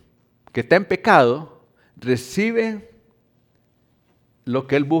hombre que está en pecado recibe lo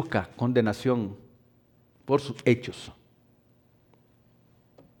que él busca, condenación por sus hechos.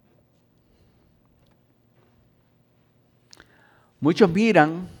 Muchos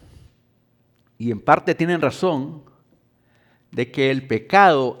miran, y en parte tienen razón, de que el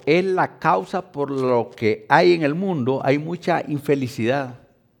pecado es la causa por lo que hay en el mundo, hay mucha infelicidad.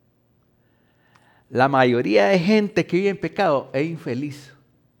 La mayoría de gente que vive en pecado es infeliz.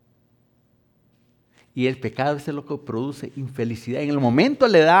 Y el pecado es lo que produce infelicidad. En el momento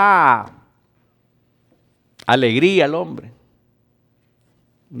le da alegría al hombre,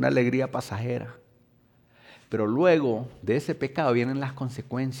 una alegría pasajera. Pero luego de ese pecado vienen las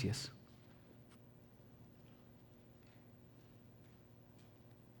consecuencias.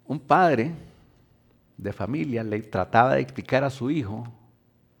 Un padre de familia le trataba de explicar a su hijo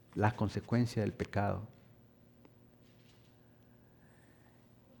las consecuencias del pecado.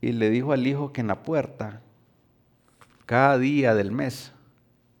 Y le dijo al hijo que en la puerta, cada día del mes,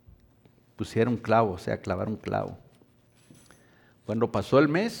 pusiera un clavo, o sea, clavar un clavo. Cuando pasó el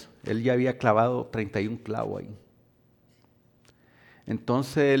mes, él ya había clavado 31 clavos ahí.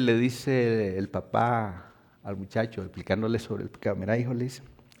 Entonces le dice el papá al muchacho, explicándole sobre el pecado. Mira, hijo, le dice,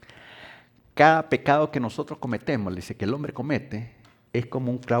 cada pecado que nosotros cometemos, le dice, que el hombre comete, es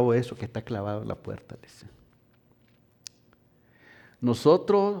como un clavo de eso que está clavado en la puerta, le dice.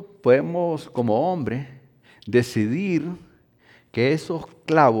 Nosotros podemos, como hombres, decidir que esos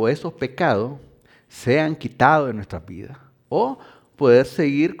clavos, esos pecados, sean quitados de nuestras vidas. O poder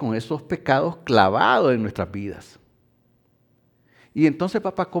seguir con esos pecados clavados en nuestras vidas. Y entonces,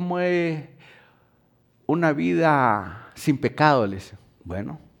 papá, ¿cómo es una vida sin pecado? Le dice.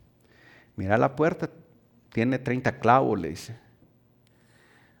 Bueno, mira la puerta, tiene 30 clavos, le dice.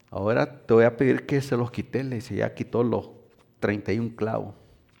 Ahora te voy a pedir que se los quite, le dice. Ya quitó los 31 clavos.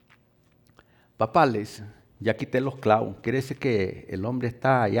 Papá, le dice, ya quité los clavos. ¿Quiere decir que el hombre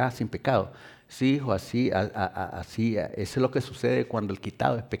está ya sin pecado? Sí, hijo, así, eso es lo que sucede cuando el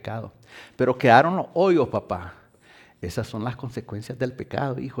quitado es pecado. Pero quedaron los hoyos, papá. Esas son las consecuencias del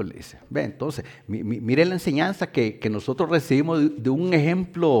pecado, hijo, le dice. Ve, entonces, mire la enseñanza que nosotros recibimos de un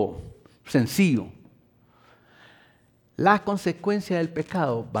ejemplo sencillo. Las consecuencias del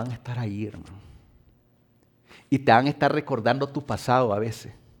pecado van a estar ahí, hermano. Y te van a estar recordando tu pasado a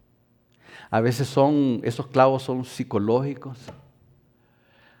veces. A veces esos clavos son psicológicos.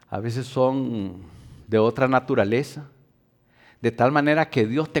 A veces son de otra naturaleza. De tal manera que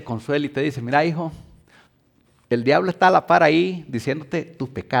Dios te consuela y te dice, mira, hijo, el diablo está a la par ahí diciéndote tus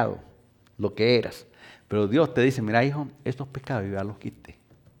pecados, lo que eras. Pero Dios te dice, mira, hijo, estos pecados yo ya los quité.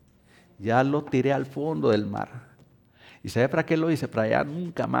 Ya los tiré al fondo del mar. ¿Y sabe para qué lo dice? Para ya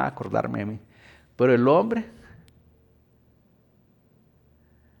nunca más acordarme de mí. Pero el hombre,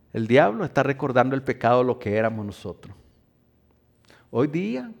 el diablo está recordando el pecado, lo que éramos nosotros. Hoy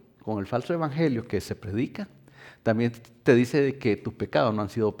día, con el falso evangelio que se predica, también te dice de que tus pecados no han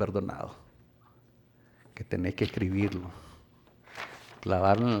sido perdonados. Que tenés que escribirlo,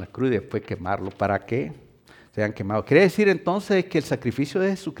 clavarlo en la cruz y después quemarlo. ¿Para qué? Sean quemados. Quiere decir entonces que el sacrificio de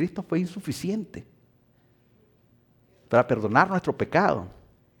Jesucristo fue insuficiente para perdonar nuestro pecado.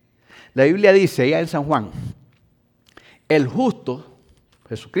 La Biblia dice allá en San Juan, el justo,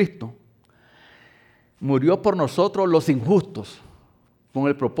 Jesucristo, murió por nosotros los injustos, con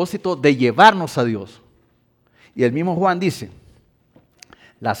el propósito de llevarnos a Dios. Y el mismo Juan dice,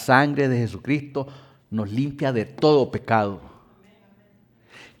 la sangre de Jesucristo nos limpia de todo pecado.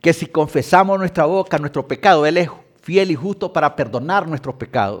 Que si confesamos nuestra boca, nuestro pecado, Él es fiel y justo para perdonar nuestros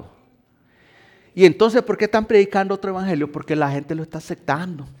pecados. Y entonces, ¿por qué están predicando otro evangelio? Porque la gente lo está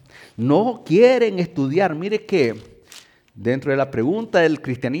aceptando. No quieren estudiar. Mire que dentro de la pregunta del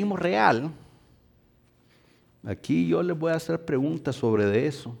cristianismo real, aquí yo les voy a hacer preguntas sobre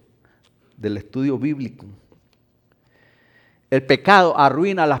eso, del estudio bíblico. El pecado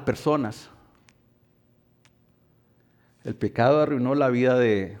arruina a las personas. El pecado arruinó la vida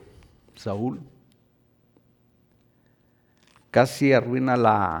de Saúl. Casi arruina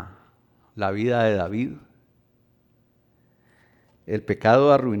la vida de David. El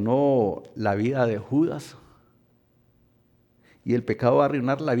pecado arruinó la vida de Judas. Y el pecado va a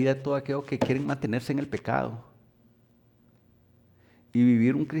arruinar la vida de todos aquellos que quieren mantenerse en el pecado. Y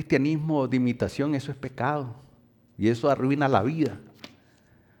vivir un cristianismo de imitación, eso es pecado. Y eso arruina la vida.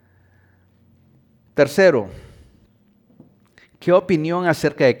 Tercero, ¿qué opinión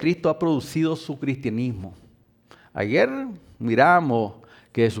acerca de Cristo ha producido su cristianismo? Ayer mirábamos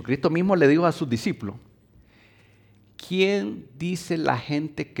que Jesucristo mismo le dijo a sus discípulos, ¿quién dice la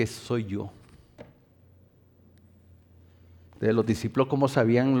gente que soy yo? De los discípulos, ¿cómo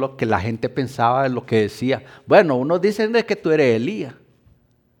sabían lo que la gente pensaba de lo que decía? Bueno, unos dicen de que tú eres Elías.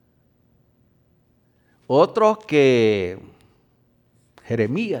 Otros que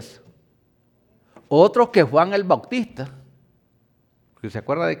Jeremías. Otros que Juan el Bautista. Porque se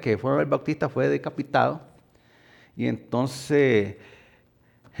acuerda de que Juan el Bautista fue decapitado. Y entonces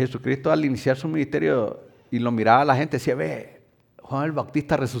Jesucristo al iniciar su ministerio y lo miraba a la gente, decía, ve, Juan el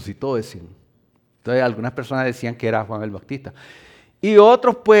Bautista resucitó, decían. Entonces algunas personas decían que era Juan el Bautista. Y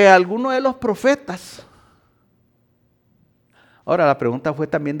otros, pues algunos de los profetas. Ahora la pregunta fue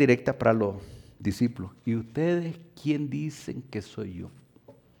también directa para los discípulos. ¿Y ustedes quién dicen que soy yo?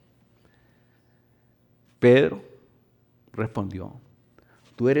 Pedro respondió,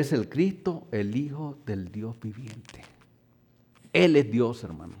 tú eres el Cristo, el Hijo del Dios viviente. Él es Dios,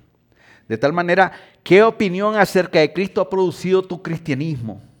 hermano. De tal manera, ¿qué opinión acerca de Cristo ha producido tu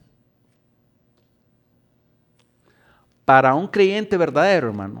cristianismo? Para un creyente verdadero,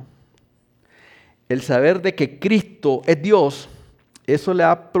 hermano, el saber de que Cristo es Dios, eso le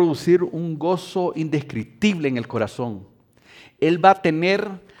va a producir un gozo indescriptible en el corazón. Él va a tener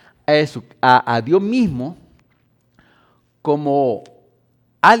a Dios mismo como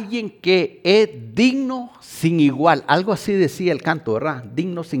alguien que es digno sin igual. Algo así decía el canto, ¿verdad?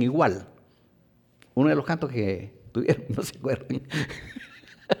 Digno sin igual. Uno de los cantos que tuvieron, no se acuerdan.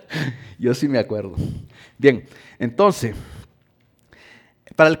 Yo sí me acuerdo. Bien, entonces,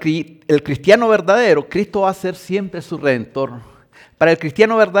 para el cristiano verdadero, Cristo va a ser siempre su redentor. Para el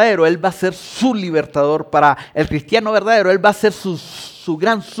cristiano verdadero, Él va a ser su libertador. Para el cristiano verdadero, Él va a ser su su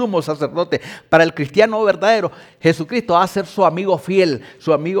gran sumo sacerdote. Para el cristiano verdadero, Jesucristo va a ser su amigo fiel,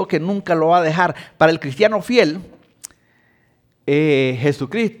 su amigo que nunca lo va a dejar. Para el cristiano fiel,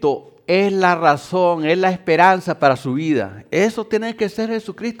 Jesucristo es la razón, es la esperanza para su vida. Eso tiene que ser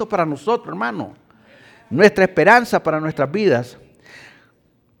Jesucristo para nosotros, hermano. Nuestra esperanza para nuestras vidas.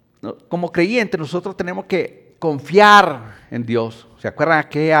 Como creyentes, nosotros tenemos que confiar en Dios. ¿Se acuerdan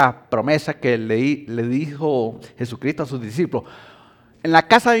aquella promesa que le dijo Jesucristo a sus discípulos? En la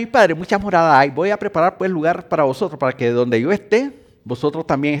casa de mi Padre muchas moradas hay. Voy a preparar pues lugar para vosotros, para que donde yo esté, vosotros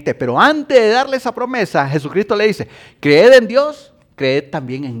también estéis. Pero antes de darle esa promesa, Jesucristo le dice, creed en Dios, creed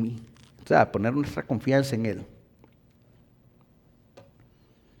también en mí. O sea, poner nuestra confianza en Él.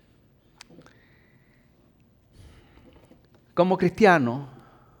 Como cristianos,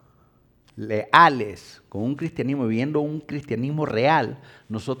 leales, con un cristianismo, viviendo un cristianismo real,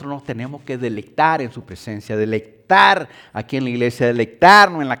 nosotros nos tenemos que deleitar en su presencia, deleitar aquí en la iglesia,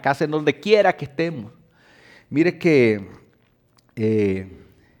 deleitarnos en la casa, en donde quiera que estemos. Mire que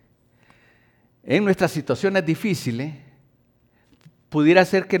en nuestras situaciones difíciles, pudiera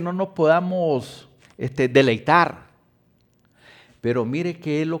ser que no nos podamos deleitar. Pero mire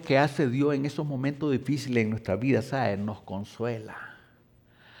qué es lo que hace Dios en esos momentos difíciles en nuestra vida, ¿sabe? Nos consuela.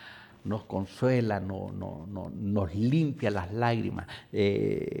 Nos consuela, nos limpia las lágrimas,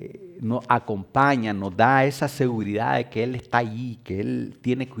 nos acompaña, nos da esa seguridad de que Él está allí, que Él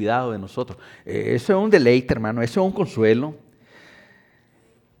tiene cuidado de nosotros. Eso es un deleite, hermano, eso es un consuelo.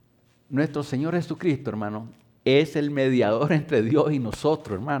 Nuestro Señor Jesucristo, hermano, es el mediador entre Dios y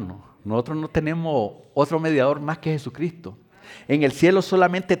nosotros, hermano. Nosotros no tenemos otro mediador más que Jesucristo. En el cielo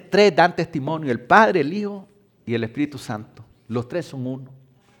solamente 3 dan testimonio, el Padre, el Hijo y el Espíritu Santo. Los 3 son uno.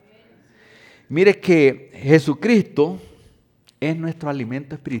 Mire que Jesucristo es nuestro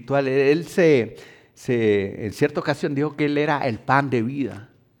alimento espiritual. Él en cierta ocasión dijo que Él era el pan de vida.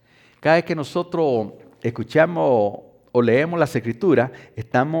 Cada vez que nosotros escuchamos o leemos las Escrituras,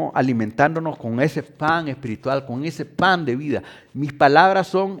 estamos alimentándonos con ese pan espiritual, con ese pan de vida. Mis palabras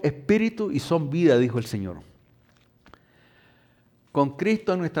son espíritu y son vida, dijo el Señor. Con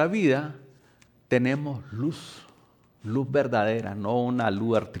Cristo en nuestra vida tenemos luz verdadera, no una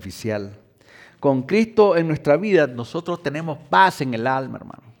luz artificial. Con Cristo en nuestra vida nosotros tenemos paz en el alma,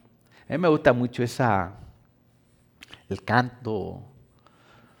 hermano. A mí me gusta mucho el canto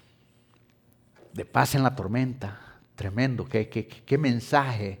de paz en la tormenta. Tremendo, qué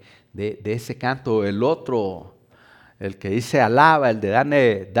mensaje de ese canto. El otro, el que dice alaba, el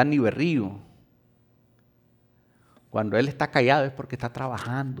de Dani Berrío. Cuando él está callado es porque está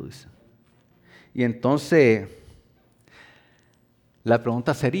trabajando, dice. Y entonces, la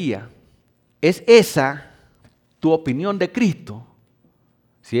pregunta sería, ¿es esa tu opinión de Cristo?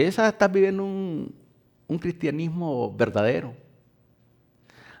 Si esa estás viviendo un cristianismo verdadero.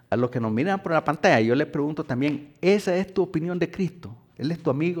 A los que nos miran por la pantalla, yo les pregunto también, ¿esa es tu opinión de Cristo? Él es tu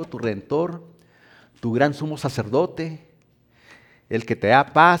amigo, tu redentor, tu gran sumo sacerdote, el que te da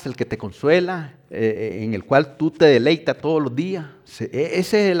paz, el que te consuela, en el cual tú te deleitas todos los días.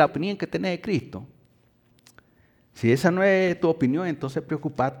 Esa es la opinión que tenés de Cristo. Si esa no es tu opinión, entonces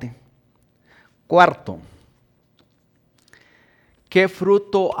preocupate. Cuarto, ¿qué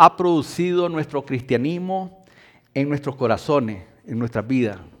fruto ha producido nuestro cristianismo en nuestros corazones, en nuestras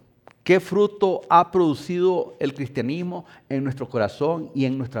vidas? ¿Qué fruto ha producido el cristianismo en nuestro corazón y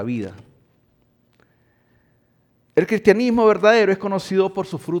en nuestra vida? El cristianismo verdadero es conocido por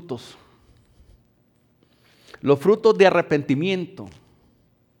sus frutos. Los frutos de arrepentimiento,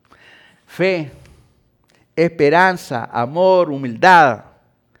 fe, esperanza, amor, humildad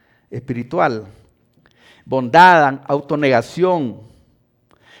espiritual, bondad, autonegación,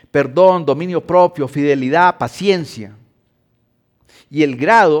 perdón, dominio propio, fidelidad, paciencia. Y el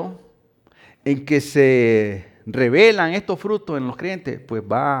grado en que se revelan estos frutos en los creyentes, pues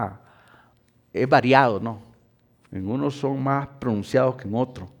es variado, ¿no? En unos son más pronunciados que en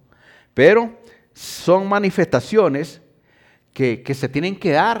otros. Pero son manifestaciones que se tienen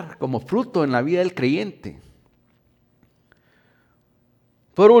que dar como fruto en la vida del creyente.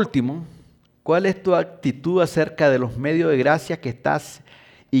 Por último, ¿cuál es tu actitud acerca de los medios de gracia que estás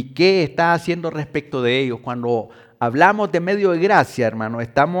y qué estás haciendo respecto de ellos? Cuando hablamos de medios de gracia, hermano,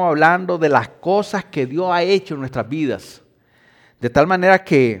 estamos hablando de las cosas que Dios ha hecho en nuestras vidas. De tal manera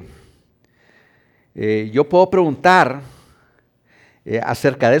que yo puedo preguntar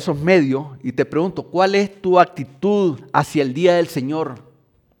acerca de esos medios y te pregunto, ¿cuál es tu actitud hacia el día del Señor?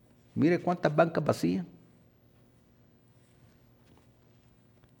 Mire cuántas bancas vacías.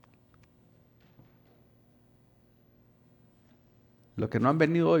 Los que no han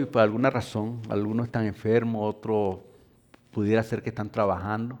venido hoy por alguna razón, algunos están enfermos, otros pudiera ser que están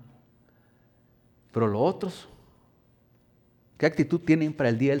trabajando. Pero los otros, ¿qué actitud tienen para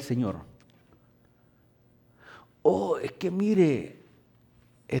el día del Señor? Oh, es que mire,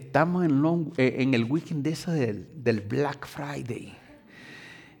 estamos en el weekend de ese del Black Friday.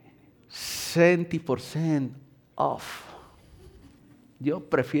 70% off. Yo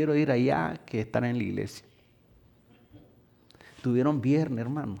prefiero ir allá que estar en la iglesia. Tuvieron viernes,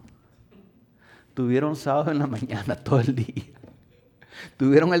 hermano. Tuvieron sábado en la mañana todo el día.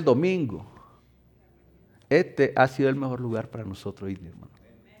 Tuvieron el domingo. Este ha sido el mejor lugar para nosotros hoy, hermano.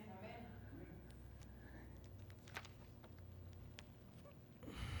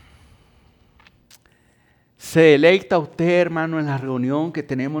 ¿Se deleita usted, hermano, en la reunión que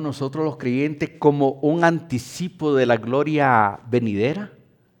tenemos nosotros los creyentes como un anticipo de la gloria venidera?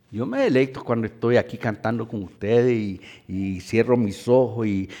 Yo me deleito cuando estoy aquí cantando con ustedes y cierro mis ojos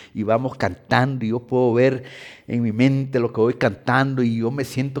y vamos cantando y yo puedo ver en mi mente lo que voy cantando y yo me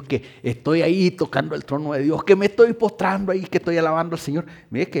siento que estoy ahí tocando el trono de Dios, que me estoy postrando ahí, que estoy alabando al Señor.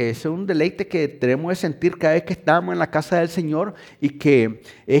 Mire que ese es un deleite que tenemos de sentir cada vez que estamos en la casa del Señor y que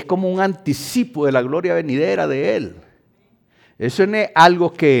es como un anticipo de la gloria venidera de Él. Eso no es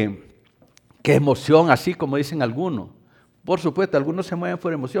algo que emoción, así como dicen algunos. Por supuesto, algunos se mueven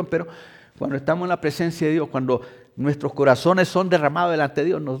por emoción, pero cuando estamos en la presencia de Dios, cuando nuestros corazones son derramados delante de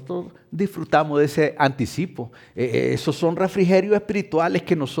Dios, nosotros disfrutamos de ese anticipo. Esos son refrigerios espirituales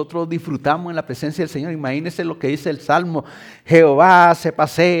que nosotros disfrutamos en la presencia del Señor. Imagínense lo que dice el Salmo: Jehová se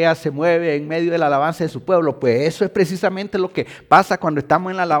pasea, se mueve en medio de la alabanza de su pueblo. Pues eso es precisamente lo que pasa cuando estamos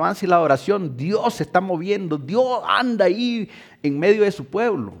en la alabanza y la adoración. Dios se está moviendo, Dios anda ahí en medio de su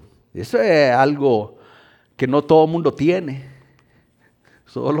pueblo. Eso es algo que no todo el mundo tiene,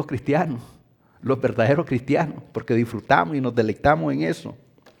 solo los cristianos, los verdaderos cristianos, porque disfrutamos y nos deleitamos en eso.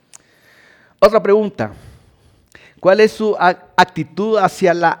 Otra pregunta: ¿cuál es su actitud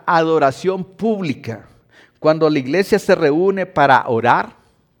hacia la adoración pública cuando la iglesia se reúne para orar?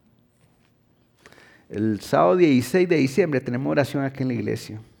 El sábado 16 de diciembre tenemos oración aquí en la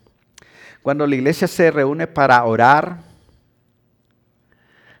iglesia. Cuando la iglesia se reúne para orar,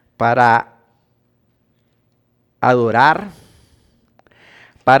 para adorar,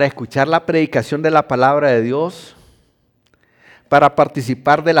 para escuchar la predicación de la palabra de Dios, para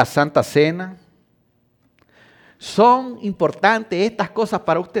participar de la Santa Cena. ¿Son importantes estas cosas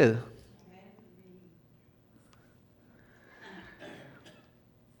para usted?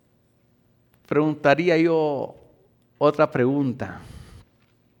 Preguntaría yo otra pregunta.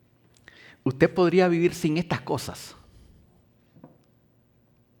 ¿Usted podría vivir sin estas cosas?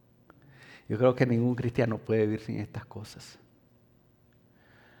 Yo creo que ningún cristiano puede vivir sin estas cosas.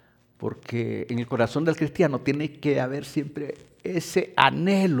 Porque en el corazón del cristiano tiene que haber siempre ese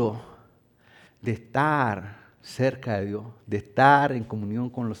anhelo de estar cerca de Dios, de estar en comunión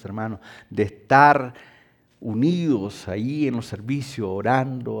con los hermanos, de estar unidos ahí en los servicios,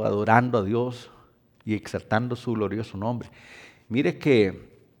 orando, adorando a Dios y exaltando su glorioso nombre. Mire que,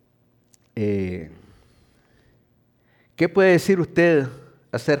 ¿qué puede decir usted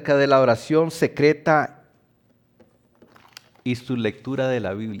acerca de la oración secreta y su lectura de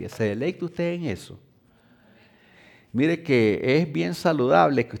la Biblia? ¿Se deleita usted en eso? Mire que es bien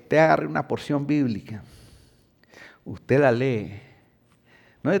saludable que usted agarre una porción bíblica, usted la lee.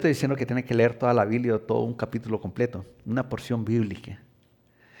 No le estoy diciendo que tiene que leer toda la Biblia o todo un capítulo completo, una porción bíblica.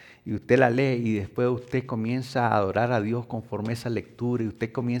 Y usted la lee y después usted comienza a adorar a Dios conforme a esa lectura y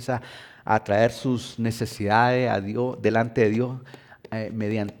usted comienza a traer sus necesidades a Dios, delante de Dios,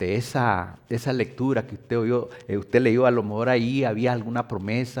 mediante esa lectura que usted oyó, usted leyó. A lo mejor ahí había alguna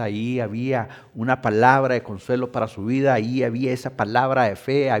promesa, ahí había una palabra de consuelo para su vida, ahí había esa palabra de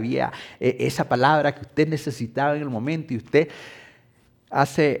fe, había esa palabra que usted necesitaba en el momento y usted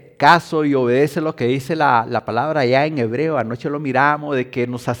hace caso y obedece lo que dice la palabra allá en hebreo. Anoche lo miramos, de que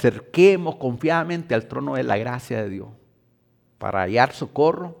nos acerquemos confiadamente al trono de la gracia de Dios para hallar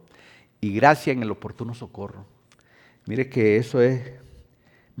socorro y gracia en el oportuno socorro. Mire que eso es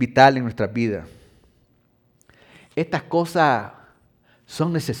vital en nuestras vidas. Estas cosas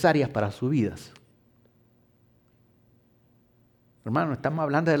son necesarias para sus vidas. Hermano, estamos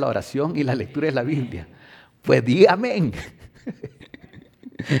hablando de la oración y la lectura de la Biblia. Pues diga amén.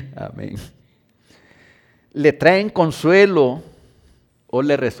 Amén. ¿Le traen consuelo o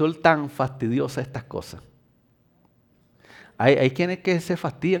le resultan fastidiosas estas cosas? Hay quienes que se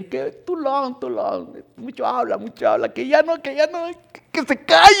fastidian, que too long, mucho habla, que ya no, que se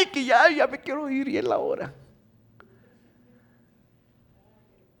calle, que ya me quiero ir y es la hora.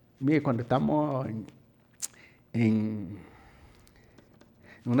 Mire, cuando estamos en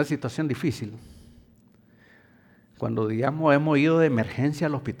una situación difícil, Cuando, digamos, hemos ido de emergencia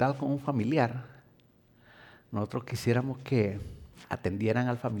al hospital con un familiar, nosotros quisiéramos que atendieran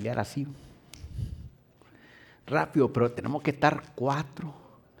al familiar así, rápido, pero tenemos que estar 4,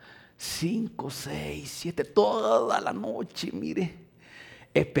 5, 6, 7, toda la noche, mire,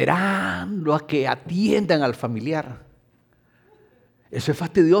 esperando a que atiendan al familiar. Eso es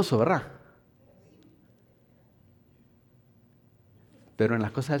fastidioso, ¿verdad? Pero en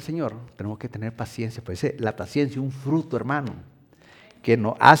las cosas del Señor tenemos que tener paciencia. Pues la paciencia es un fruto, hermano, que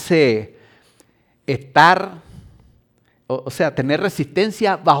nos hace estar, o sea, tener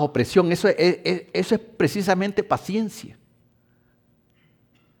resistencia bajo presión. Eso es precisamente paciencia.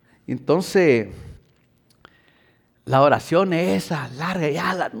 Entonces, la oración es esa, larga,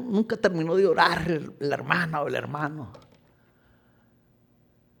 ya nunca terminó de orar la hermana o el hermano.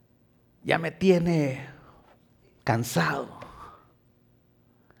 Ya me tiene cansado.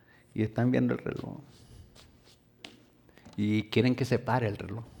 Y están viendo el reloj. Y quieren que se pare el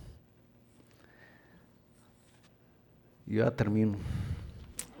reloj. Yo ya termino.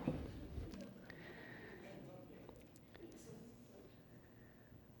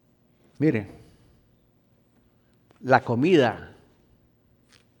 Mire, la comida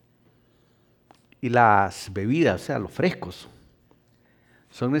y las bebidas, o sea, los frescos,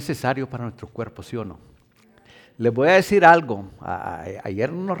 son necesarios para nuestro cuerpo, ¿sí o no? Les voy a decir algo.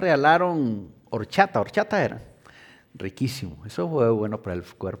 Ayer nos regalaron horchata era. Riquísimo. Eso fue bueno para el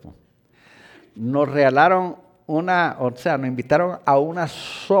cuerpo. Nos regalaron nos invitaron a una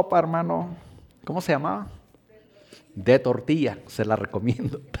sopa, hermano. ¿Cómo se llamaba? De tortilla. Se la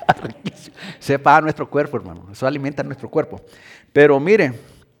recomiendo. Está riquísimo. Se para nuestro cuerpo, hermano. Eso alimenta nuestro cuerpo. Pero mire,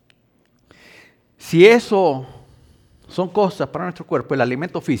 si eso son cosas para nuestro cuerpo, el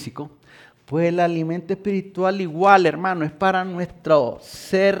alimento físico, pues el alimento espiritual igual, hermano, es para nuestro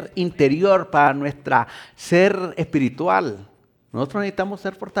ser interior, para nuestra ser espiritual. Nosotros necesitamos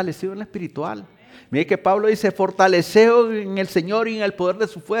ser fortalecidos en lo espiritual. Mire que Pablo dice, fortaleceos en el Señor y en el poder de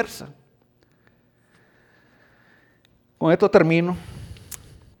su fuerza. Con esto termino.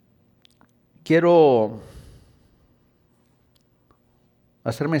 Quiero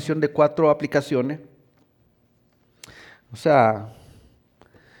hacer mención de 4 aplicaciones. O sea,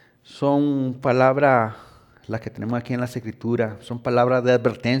 son palabras, las que tenemos aquí en las Escrituras, son palabras de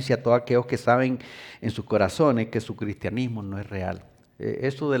advertencia a todos aquellos que saben en sus corazones que su cristianismo no es real.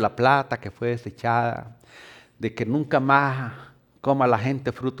 Eso de la plata que fue desechada, de que nunca más coma la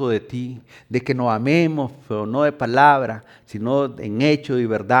gente fruto de ti, de que nos amemos, pero no de palabra, sino en hecho y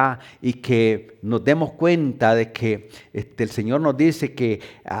verdad, y que nos demos cuenta de que el Señor nos dice que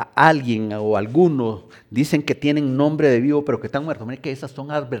a alguien o algunos dicen que tienen nombre de vivo, pero que están muertos. Miren que esas son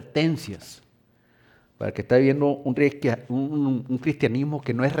advertencias para el que está viviendo un cristianismo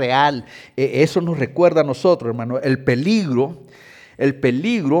que no es real. Eso nos recuerda a nosotros, hermano, el peligro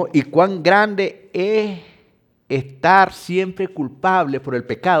y cuán grande es estar siempre culpable por el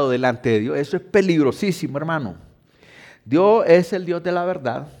pecado delante de Dios. Eso es peligrosísimo, hermano. Dios es el Dios de la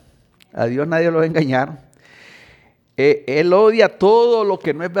verdad. A Dios nadie lo va a engañar. Él odia todo lo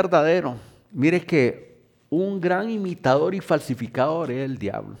que no es verdadero. Mire que un gran imitador y falsificador es el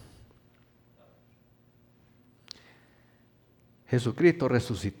diablo. Jesucristo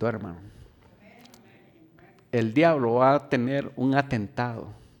resucitó, hermano. El diablo va a tener un atentado,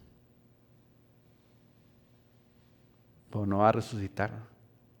 pero no va a resucitar.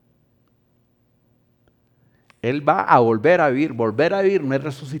 Él va a volver a vivir no es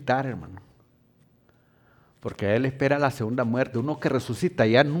resucitar, hermano. Porque él espera la segunda muerte. Uno que resucita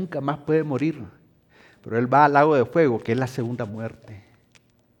ya nunca más puede morir. Pero él va al lago de fuego, que es la segunda muerte.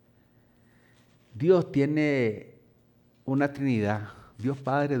 Dios tiene una Trinidad. Dios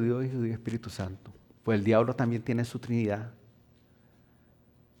Padre, Dios Hijo y Dios Espíritu Santo. Pues el diablo también tiene su Trinidad.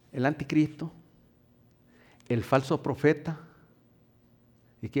 El anticristo, el falso profeta.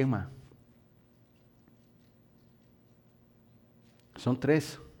 ¿Y quién más? Son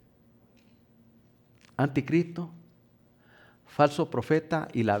 3. Anticristo, falso profeta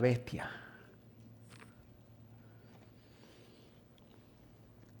y la bestia.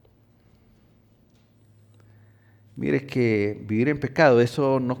 Mire que vivir en pecado,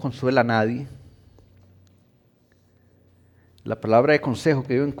 eso no consuela a nadie. La palabra de consejo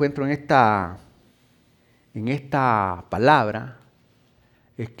que yo encuentro en esta palabra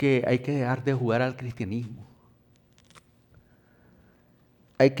es que hay que dejar de jugar al cristianismo.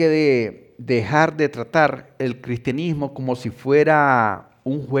 Hay que dejar de tratar el cristianismo como si fuera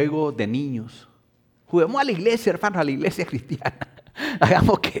un juego de niños. Juguemos a la iglesia, hermano, a la iglesia cristiana.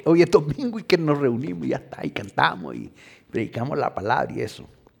 Hagamos que hoy es domingo y que nos reunimos y ya está, y cantamos y predicamos la palabra y eso.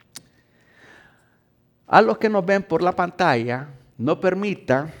 A los que nos ven por la pantalla, no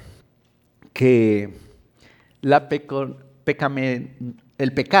permita que el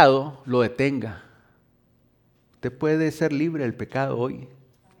pecado lo detenga. Usted puede ser libre del pecado hoy.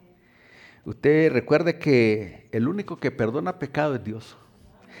 Usted recuerde que el único que perdona pecado es Dios.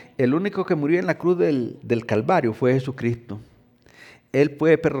 El único que murió en la cruz del Calvario fue Jesucristo. Él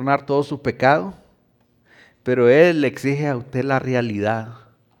puede perdonar todos sus pecados, pero Él le exige a usted la realidad.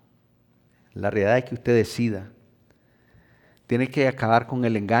 La realidad es que usted decida. Tiene que acabar con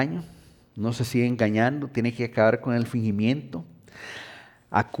el engaño. No se sigue engañando. Tiene que acabar con el fingimiento.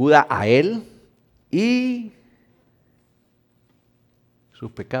 Acuda a Él y sus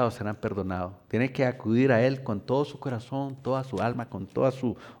pecados serán perdonados. Tiene que acudir a Él con todo su corazón, toda su alma, con toda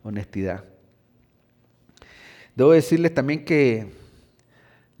su honestidad. Debo decirles también que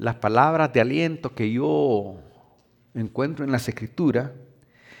las palabras de aliento que yo encuentro en las Escrituras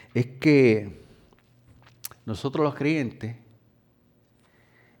es que nosotros los creyentes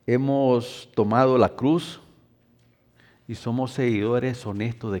hemos tomado la cruz y somos seguidores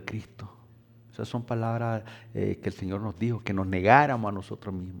honestos de Cristo. Esas son palabras que el Señor nos dijo, que nos negáramos a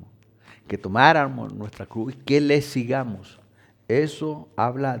nosotros mismos, que tomáramos nuestra cruz y que le sigamos. Eso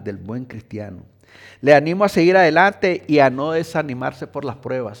habla del buen cristiano. Le animo a seguir adelante y a no desanimarse por las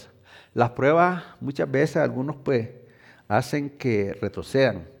pruebas. Las pruebas muchas veces algunos pues hacen que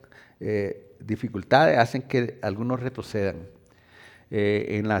retrocedan. Dificultades hacen que algunos retrocedan.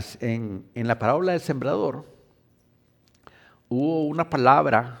 En la parábola del sembrador hubo una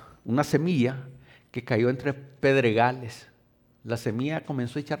palabra, una semilla que cayó entre pedregales. La semilla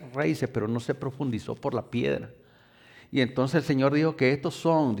comenzó a echar raíces, pero no se profundizó por la piedra. Y entonces el Señor dijo que estos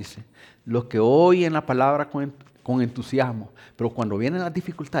son, dice, los que oyen la palabra con entusiasmo, pero cuando vienen las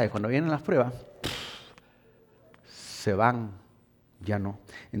dificultades, cuando vienen las pruebas, se van, ya no.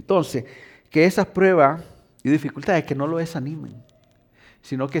 Entonces, que esas pruebas y dificultades que no lo desanimen,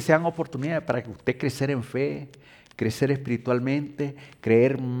 sino que sean oportunidades para que usted crecer en fe, crecer espiritualmente,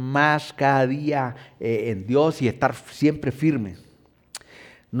 creer más cada día en Dios y estar siempre firme.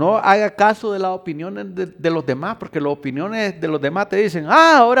 No haga caso de las opiniones de los demás, porque las opiniones de los demás te dicen,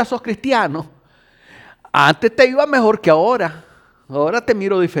 ahora sos cristiano. Antes te iba mejor que ahora. Ahora te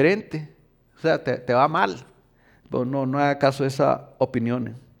miro diferente. O sea, te va mal. Pero no haga caso de esas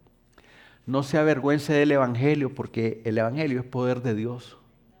opiniones. No se avergüence del Evangelio, porque el Evangelio es poder de Dios.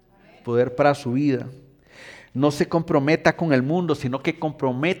 Poder para su vida. No se comprometa con el mundo, sino que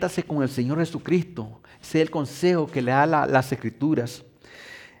comprométase con el Señor Jesucristo. Ese es el consejo que le da las Escrituras.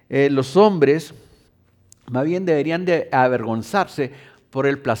 Los hombres más bien deberían de avergonzarse por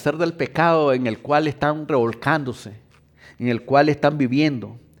el placer del pecado en el cual están revolcándose, en el cual están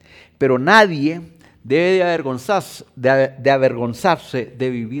viviendo. Pero nadie debe de avergonzarse de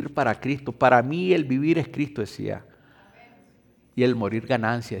vivir para Cristo. Para mí el vivir es Cristo, decía. Y el morir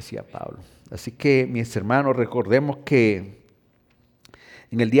ganancia, decía Pablo. Así que, mis hermanos, recordemos que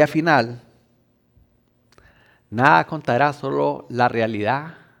en el día final, nada contará, solo la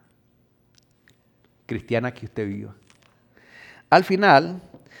realidad cristiana que usted viva. Al final,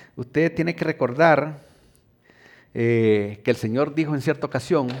 usted tiene que recordar que el Señor dijo en cierta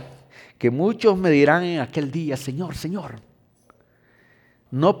ocasión que muchos me dirán en aquel día, Señor, Señor,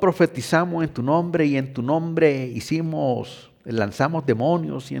 no profetizamos en tu nombre y en tu nombre lanzamos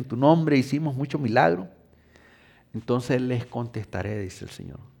demonios y en tu nombre hicimos muchos milagros. Entonces les contestaré, dice el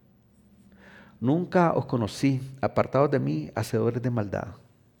Señor. Nunca os conocí, apartados de mí, hacedores de maldad.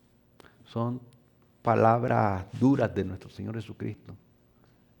 Son palabras duras de nuestro Señor Jesucristo.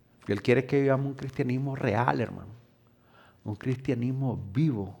 Él quiere que vivamos un cristianismo real, hermano. Un cristianismo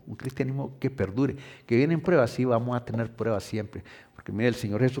vivo, un cristianismo que perdure. Que vienen pruebas, sí, vamos a tener pruebas siempre. Porque mire, el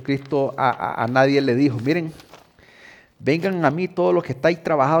Señor Jesucristo a nadie le dijo, miren, vengan a mí todos los que estáis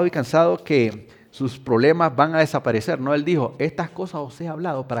trabajados y cansados, que sus problemas van a desaparecer. No, Él dijo, estas cosas os he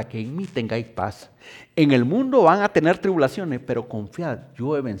hablado para que en mí tengáis paz. En el mundo van a tener tribulaciones, pero confiad,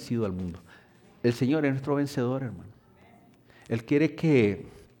 yo he vencido al mundo. El Señor es nuestro vencedor, hermano. Él quiere que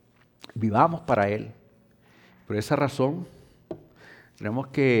vivamos para Él. Por esa razón, tenemos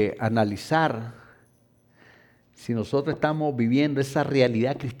que analizar si nosotros estamos viviendo esa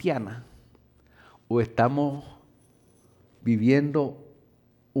realidad cristiana o estamos viviendo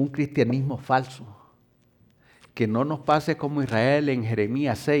un cristianismo falso. Que no nos pase como Israel en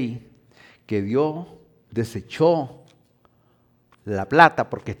Jeremías 6, que Dios desechó la plata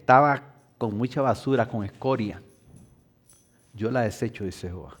porque estaba con mucha basura, con escoria. Yo la desecho, dice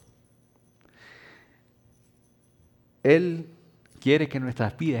Jehová. Él quiere que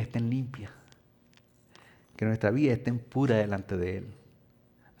nuestras vidas estén limpias, que nuestras vidas estén puras delante de Él.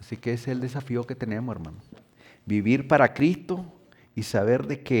 Así que ese es el desafío que tenemos, hermano. Vivir para Cristo y saber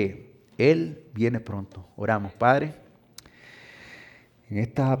de que Él viene pronto. Oramos, Padre. En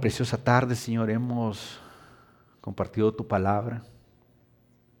esta preciosa tarde, Señor, hemos compartido tu palabra.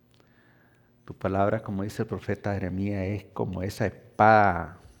 Tu palabra, como dice el profeta Jeremías, es como esa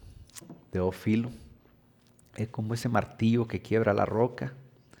espada de dos filos. Es como ese martillo que quiebra la roca.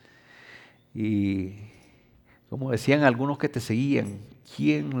 Y como decían algunos que te seguían,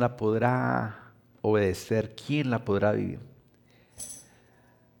 ¿quién la podrá obedecer? ¿Quién la podrá vivir?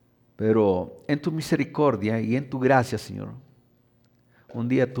 Pero en tu misericordia y en tu gracia, Señor, un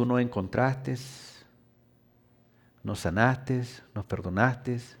día tú nos encontraste, nos sanaste, nos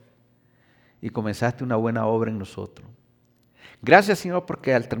perdonaste y comenzaste una buena obra en nosotros. Gracias, Señor,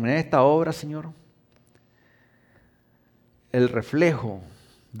 porque al terminar esta obra, Señor, el reflejo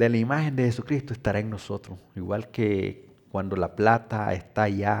de la imagen de Jesucristo estará en nosotros, igual que cuando la plata está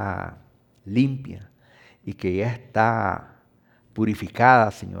ya limpia y que ya está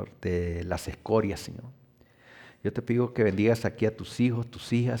purificada, Señor, de las escorias, Señor. Yo te pido que bendigas aquí a tus hijos,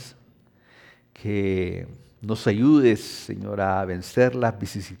 tus hijas, que nos ayudes, Señor, a vencer las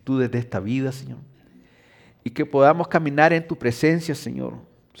vicisitudes de esta vida, Señor, y que podamos caminar en tu presencia, Señor,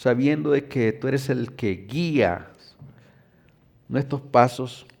 sabiendo de que tú eres el que guía nuestros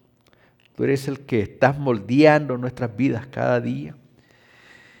pasos, tú eres el que estás moldeando nuestras vidas cada día,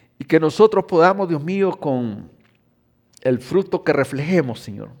 y que nosotros podamos, Dios mío, con el fruto que reflejemos,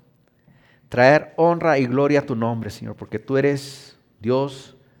 Señor, traer honra y gloria a tu nombre, Señor, porque tú eres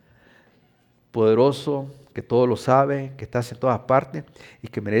Dios poderoso, que todo lo sabe, que estás en todas partes y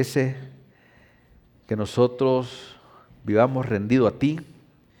que merece que nosotros vivamos rendido a ti.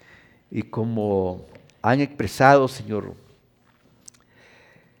 Y como han expresado, Señor,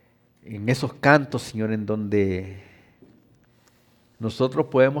 en esos cantos, Señor, en donde nosotros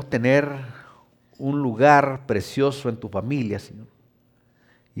podemos tener un lugar precioso en tu familia, Señor,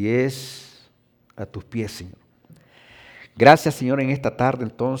 y es a tus pies, Señor. Gracias, Señor, en esta tarde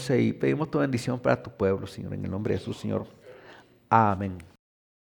entonces, y pedimos tu bendición para tu pueblo, Señor, en el nombre de Jesús, Señor. Amén.